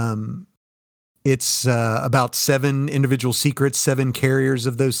 It's about 7 individual secrets, 7 carriers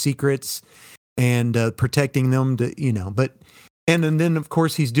of those secrets, and protecting them but. And then, of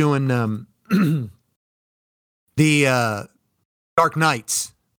course, he's doing the Dark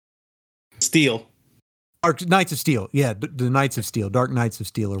Knights. Steel. Knights of Steel. Yeah, the Knights of Steel. Dark Knights of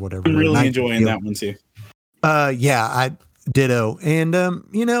Steel or whatever. I'm really Knights enjoying that one, too. Yeah, I ditto. And,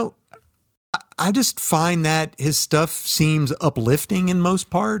 I just find that his stuff seems uplifting in most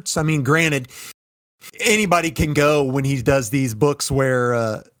parts. I mean, granted, anybody can go when he does these books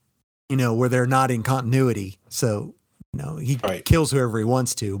where, where they're not in continuity. So... he kills whoever he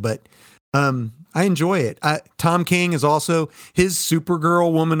wants to, but I enjoy it. Tom King is also, his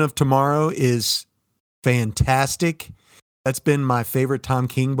Supergirl Woman of Tomorrow is fantastic. That's been my favorite Tom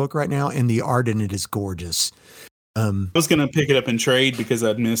King book right now, and the art in it is gorgeous. I was going to pick it up in trade because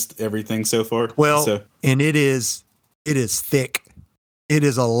I've missed everything so far. Well, and it is thick. It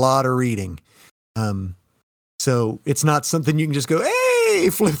is a lot of reading. So it's not something you can just go, hey,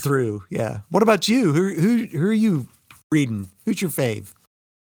 flip through. Yeah. What about you? Who are you reading? Who's your fave?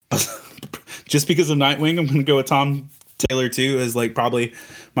 Just because of Nightwing, I'm going to go with Tom Taylor too, as like probably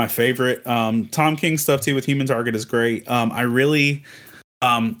my favorite. Tom King stuff too with Human Target is great. I really,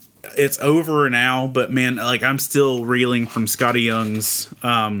 it's over now, but man, like I'm still reeling from Scotty Young's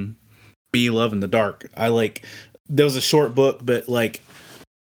Be Love in the Dark. There was a short book, but like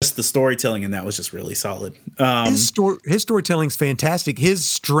just the storytelling in that was just really solid. His storytelling's fantastic. His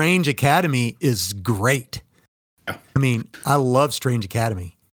Strange Academy is great. I mean, I love Strange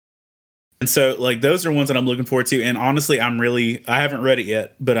Academy. And so, like, those are ones that I'm looking forward to. And honestly, I haven't read it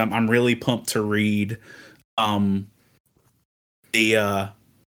yet, but I'm really pumped to read the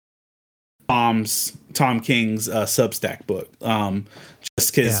Tom King's Substack book.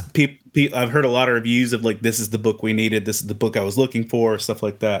 Just because I've heard a lot of reviews of like, this is the book we needed, this is the book I was looking for, stuff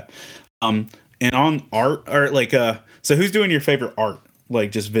like that. And on art, or like, so who's doing your favorite art,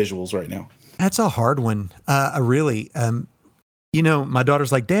 like just visuals right now? That's a hard one. I really, my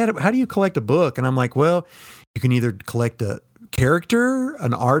daughter's like, Dad, how do you collect a book? And I'm like, well, you can either collect a character,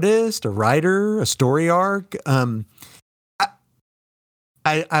 an artist, a writer, a story arc. I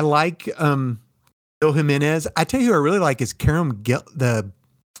like Bill Jimenez. I tell you who I really like is the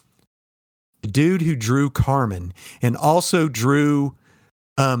dude who drew Carmen and also drew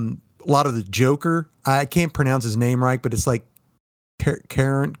a lot of the Joker. I can't pronounce his name right, but it's like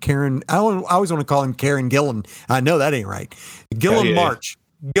Karen. I always want to call him Karen Gillan. I know that ain't right. March.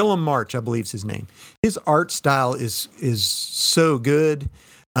 Gillan March, I believe is his name. His art style is so good.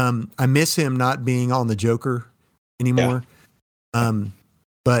 I miss him not being on the Joker anymore. Yeah.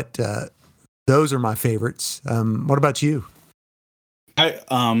 But those are my favorites. What about you?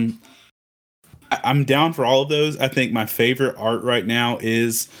 I'm down for all of those. I think my favorite art right now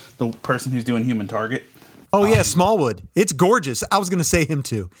is the person who's doing Human Target. Oh yeah, Smallwood. It's gorgeous. I was going to say him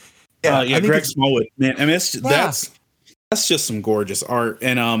too. Yeah, I think Greg Smallwood, man. I mean, that's just some gorgeous art,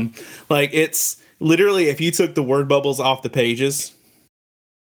 and like it's literally if you took the word bubbles off the pages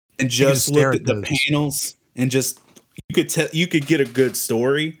and just looked at the panels and just you could get a good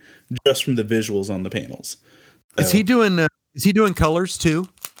story just from the visuals on the panels. So. Is he doing colors too?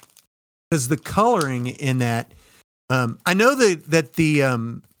 Because the coloring in that, I know that the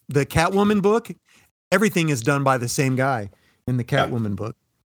Catwoman book, everything is done by the same guy in the Catwoman book.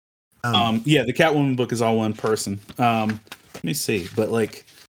 The Catwoman book is all one person. Let me see, but like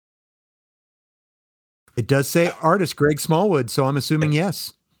it does say artist Greg Smallwood, so I'm assuming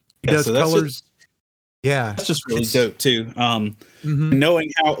yes, he does colors. That's just really dope too.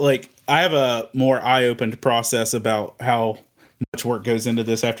 Knowing how, like, I have a more eye-opened process about how much work goes into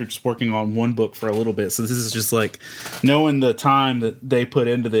this after just working on one book for a little bit. So this is just like knowing the time that they put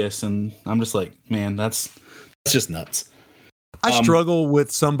into this, and I'm just like, man, that's just nuts. I struggle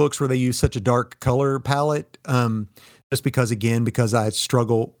with some books where they use such a dark color palette, just because I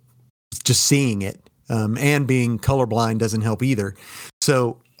struggle just seeing it, and being colorblind doesn't help either.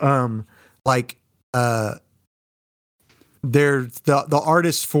 So, there's the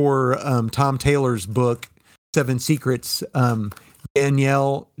artist for Tom Taylor's book, Seven Secrets,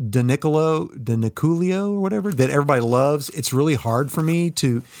 Danielle DeNicolio or whatever, that everybody loves. It's really hard for me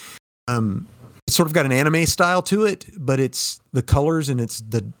to, it's sort of got an anime style to it, but it's the colors and it's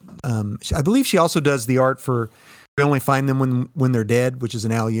the, I believe she also does the art for We Only Find Them When They're Dead, which is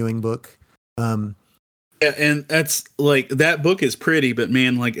an Al Ewing book. Yeah, and that's like, that book is pretty, but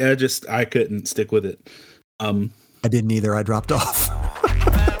man, like I couldn't stick with it. I didn't either. I dropped off.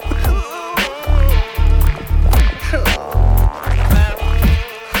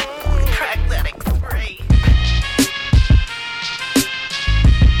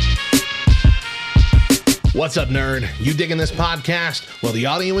 What's up, nerd? You digging this podcast? Well, the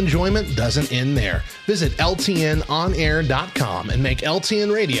audio enjoyment doesn't end there. Visit LTNOnAir.com and make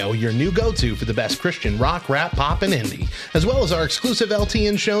LTN Radio your new go-to for the best Christian rock, rap, pop, and indie, as well as our exclusive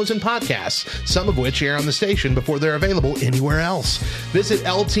LTN shows and podcasts, some of which air on the station before they're available anywhere else. Visit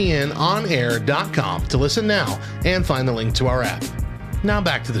LTNOnAir.com to listen now and find the link to our app. Now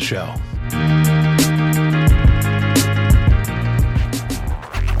back to the show.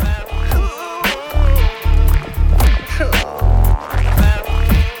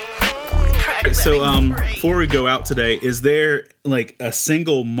 So before we go out today, is there like a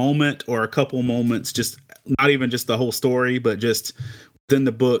single moment or a couple moments, just not even just the whole story, but just within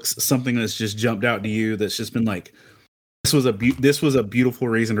the books, something that's just jumped out to you that's just been like, this was a beautiful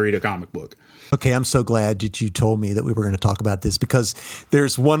reason to read a comic book? Okay, I'm so glad that you told me that we were going to talk about this, because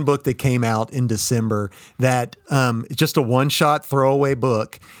there's one book that came out in December that it's just a one-shot throwaway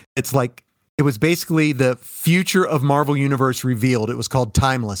book. It's like, it was basically the future of Marvel Universe revealed. It was called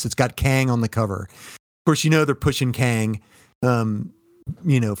Timeless. It's got Kang on the cover. Of course, they're pushing Kang,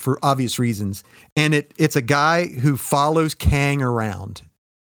 for obvious reasons. And it's a guy who follows Kang around.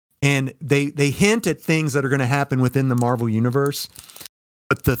 And they hint at things that are going to happen within the Marvel Universe.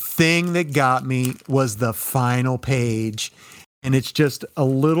 But the thing that got me was the final page. And it's just a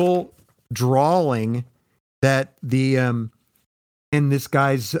little drawing that in this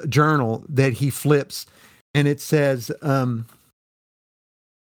guy's journal that he flips, and it says,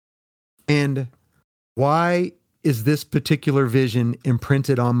 and why is this particular vision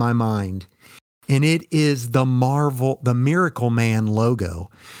imprinted on my mind? And it is the Miracle Man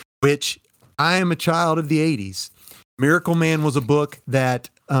logo, which I am a child of the 80s. Miracle Man was a book that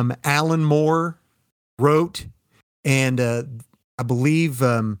Alan Moore wrote, and I believe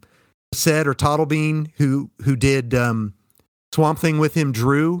Sed or Toddlebean, who did Swamp Thing with him,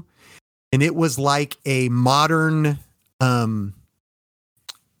 drew, and it was like a modern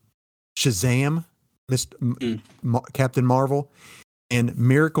Shazam, Captain Marvel. And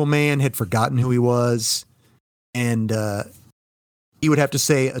Miracle Man had forgotten who he was, and he would have to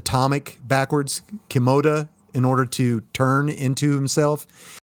say atomic backwards, Kimoda, in order to turn into himself.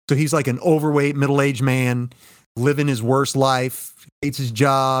 So he's like an overweight middle-aged man living his worst life, hates his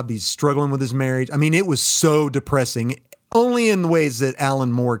job, he's struggling with his marriage. I mean, it was so depressing. Only in the ways that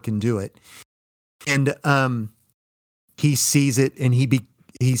Alan Moore can do it. And he sees it, and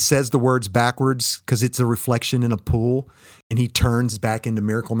he says the words backwards because it's a reflection in a pool, and he turns back into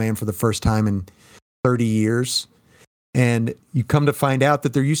Miracle Man for the first time in 30 years. And you come to find out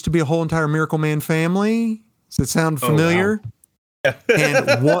that there used to be a whole entire Miracle Man family. Does that sound familiar? Oh, wow. And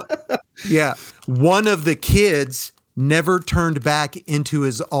one of the kids never turned back into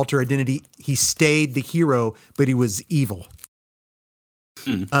his alter identity. He stayed the hero, but he was evil.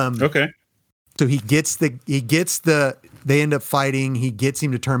 Okay. So he gets the they end up fighting. He gets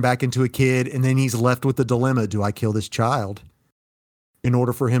him to turn back into a kid, and then he's left with the dilemma: do I kill this child in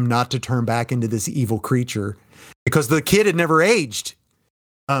order for him not to turn back into this evil creature? Because the kid had never aged.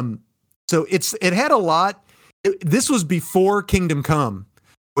 So it had a lot. This was before Kingdom Come,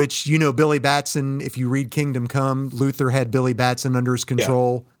 which, you know, Billy Batson, if you read Kingdom Come, Luther had Billy Batson under his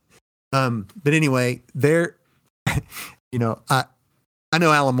control. Yeah. But anyway, there, you know, I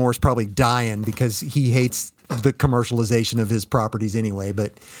know Alan Moore's probably dying because he hates the commercialization of his properties anyway,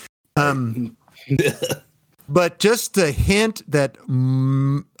 but but just a hint that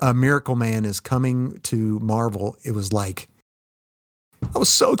a Miracle Man is coming to Marvel, it was like, I was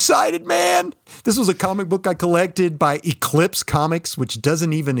so excited, man. This was a comic book I collected by Eclipse Comics, which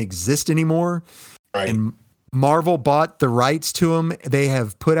doesn't even exist anymore. Right. And Marvel bought the rights to them. They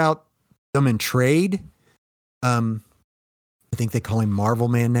have put out them in trade. I think they call him Marvel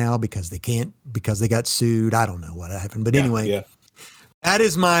Man now because they got sued. I don't know what happened. But anyway, that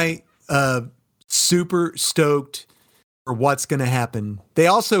is my super stoked for what's going to happen. They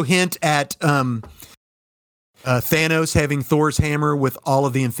also hint at Thanos having Thor's hammer with all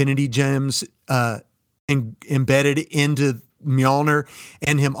of the Infinity Gems embedded into Mjolnir,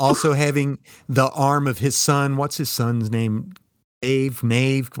 and him also having the arm of his son. What's his son's name?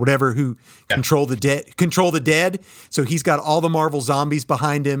 Nave, whatever, who control the dead. So he's got all the Marvel zombies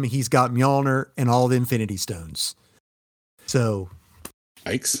behind him. He's got Mjolnir and all the Infinity Stones. So,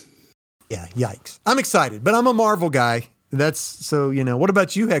 yikes. Yeah, yikes. I'm excited, but I'm a Marvel guy. That's so, you know, what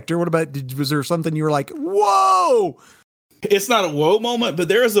about you, Hector? Was there something you were like, whoa? It's not a whoa moment, but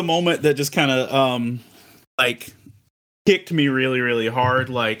there is a moment that just kind of like kicked me really, really hard.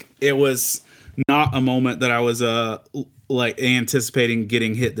 Like, it was not a moment that I was like anticipating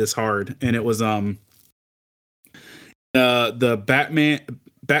getting hit this hard. And it was the Batman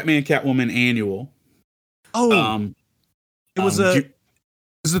Catwoman annual. Oh, it was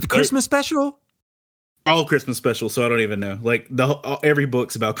was it the Christmas special? All Christmas special, so I don't even know. Like every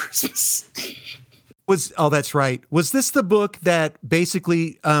book's about Christmas. That's right. Was this the book that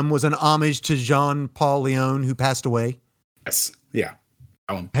basically was an homage to Jean-Paul Leon, who passed away? Yes. Yeah.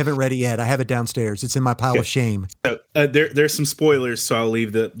 I haven't read it yet. I have it downstairs. It's in my pile of shame. So, there's some spoilers, so I'll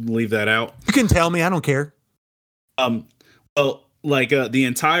leave that out. You can tell me. I don't care. Well, like the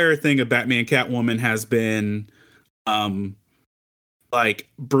entire thing of Batman Catwoman has been like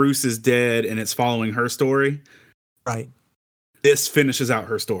Bruce is dead and it's following her story. Right. This finishes out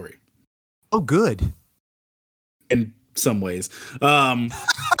her story. Oh, good. In some ways. But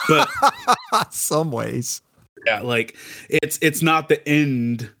some ways. Yeah, like it's not the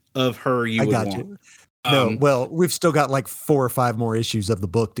end of her you would want. You. No, well, we've still got like 4 or 5 more issues of the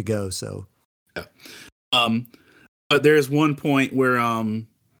book to go, so. Yeah. But there's one point where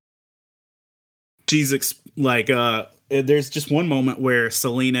she's there's just one moment where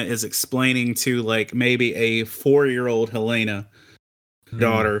Selena is explaining to like maybe a 4-year-old Helena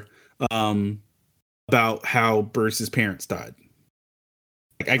daughter about how Bruce's parents died.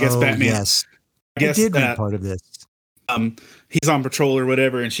 Like, I guess Batman. Yes, I guess did read part of this. He's on patrol or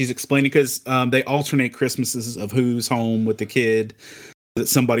whatever, and she's explaining because they alternate Christmases of who's home with the kid, that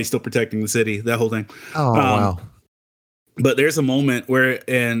somebody's still protecting the city, that whole thing. Oh wow! But there's a moment where,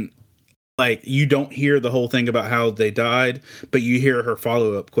 like, you don't hear the whole thing about how they died, but you hear her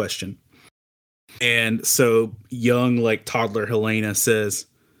follow-up question. And so young, like, toddler Helena says,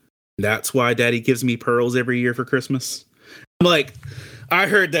 "That's why Daddy gives me pearls every year for Christmas." I'm like, I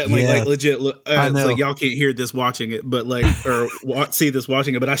heard that, like legit. It's like y'all can't hear this watching it, but like, or see this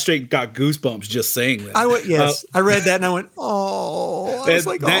watching it, but I straight got goosebumps just saying that. I read that and I went, oh, I was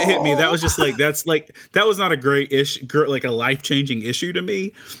like, that hit me. That was just like, that was not a great issue, like a life changing issue to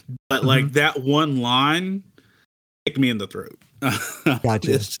me, but like that one line kicked me in the throat.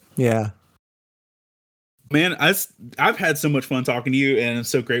 Gotcha. Yeah. Man, I've had so much fun talking to you, and I'm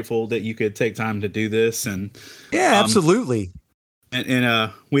so grateful that you could take time to do this. And yeah, absolutely.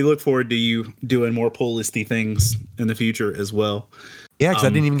 And we look forward to you doing more pull listy things in the future as well. Yeah, because I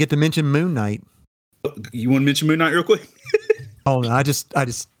didn't even get to mention Moon Knight. You want to mention Moon Knight real quick? Oh no, I just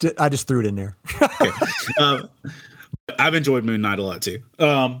threw it in there. Okay. I've enjoyed Moon Knight a lot too.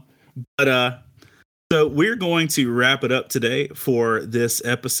 So we're going to wrap it up today for this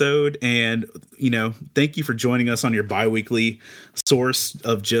episode. And, thank you for joining us on your bi-weekly source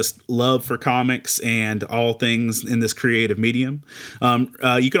of just love for comics and all things in this creative medium.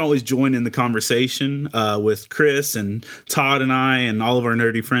 You can always join in the conversation with Chris and Todd and I and all of our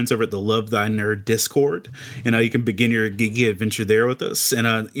nerdy friends over at the Love Thy Nerd Discord. And you can begin your geeky adventure there with us.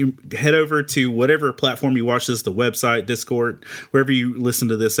 And you head over to whatever platform you watch this, the website, Discord, wherever you listen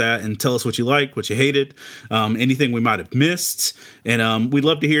to this at, and tell us what you like, what you hated, appreciated. Anything we might have missed. And we'd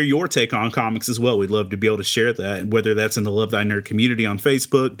love to hear your take on comics as well. We'd love to be able to share that, whether that's in the Love Thy Nerd community on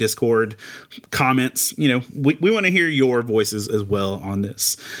Facebook, Discord, comments. You know, we want to hear your voices as well on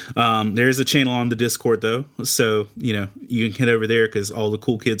this. There is a channel on the Discord, though. So, you know, you can head over there because all the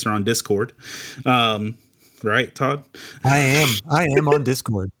cool kids are on Discord. Right, Todd? I am on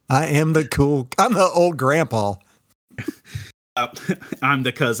Discord. I'm the old grandpa. I'm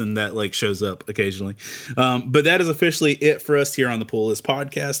the cousin that like shows up occasionally. But that is officially it for us here on the Pull List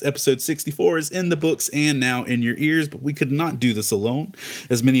Podcast. Episode 64 is in the books and now in your ears, but we could not do this alone.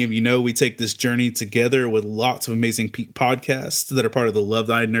 As many of you know, we take this journey together with lots of amazing podcasts that are part of the Love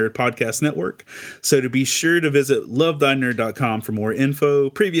Thy Nerd podcast network. So to be sure to visit lovethynerd.com for more info,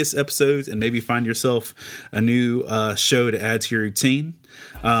 previous episodes, and maybe find yourself a new show to add to your routine.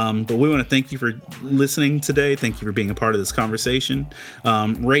 But we want to thank you for listening today. Thank you for being a part of this conversation.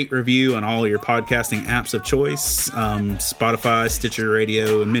 Rate, review on all your podcasting apps of choice, Spotify, Stitcher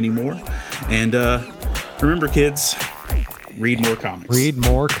Radio, and many more. And remember, kids, read more comics. Read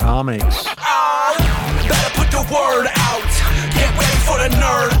more comics. Better put the word out. Get ready for the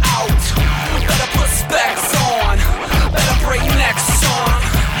nerd out. Better put specs on. Better break necks on.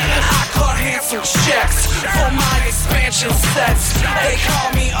 I cut handsome checks for my expansion sets. They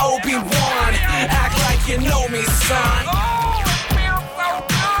call me Obi-Wan. Act like you know me, son. Oh, it feels so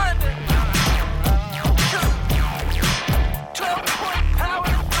good. 12-point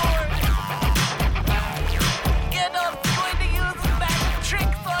power sword. Get up, going to use magic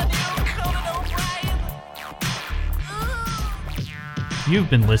tricks on you, Conan O'Brien. You've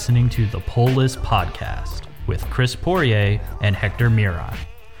been listening to the Pull List Podcast with Chris Poirier and Hector Miray,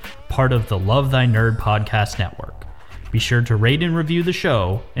 part of the Love Thy Nerd podcast network. Be sure to rate and review the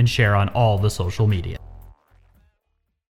show and share on all the social media.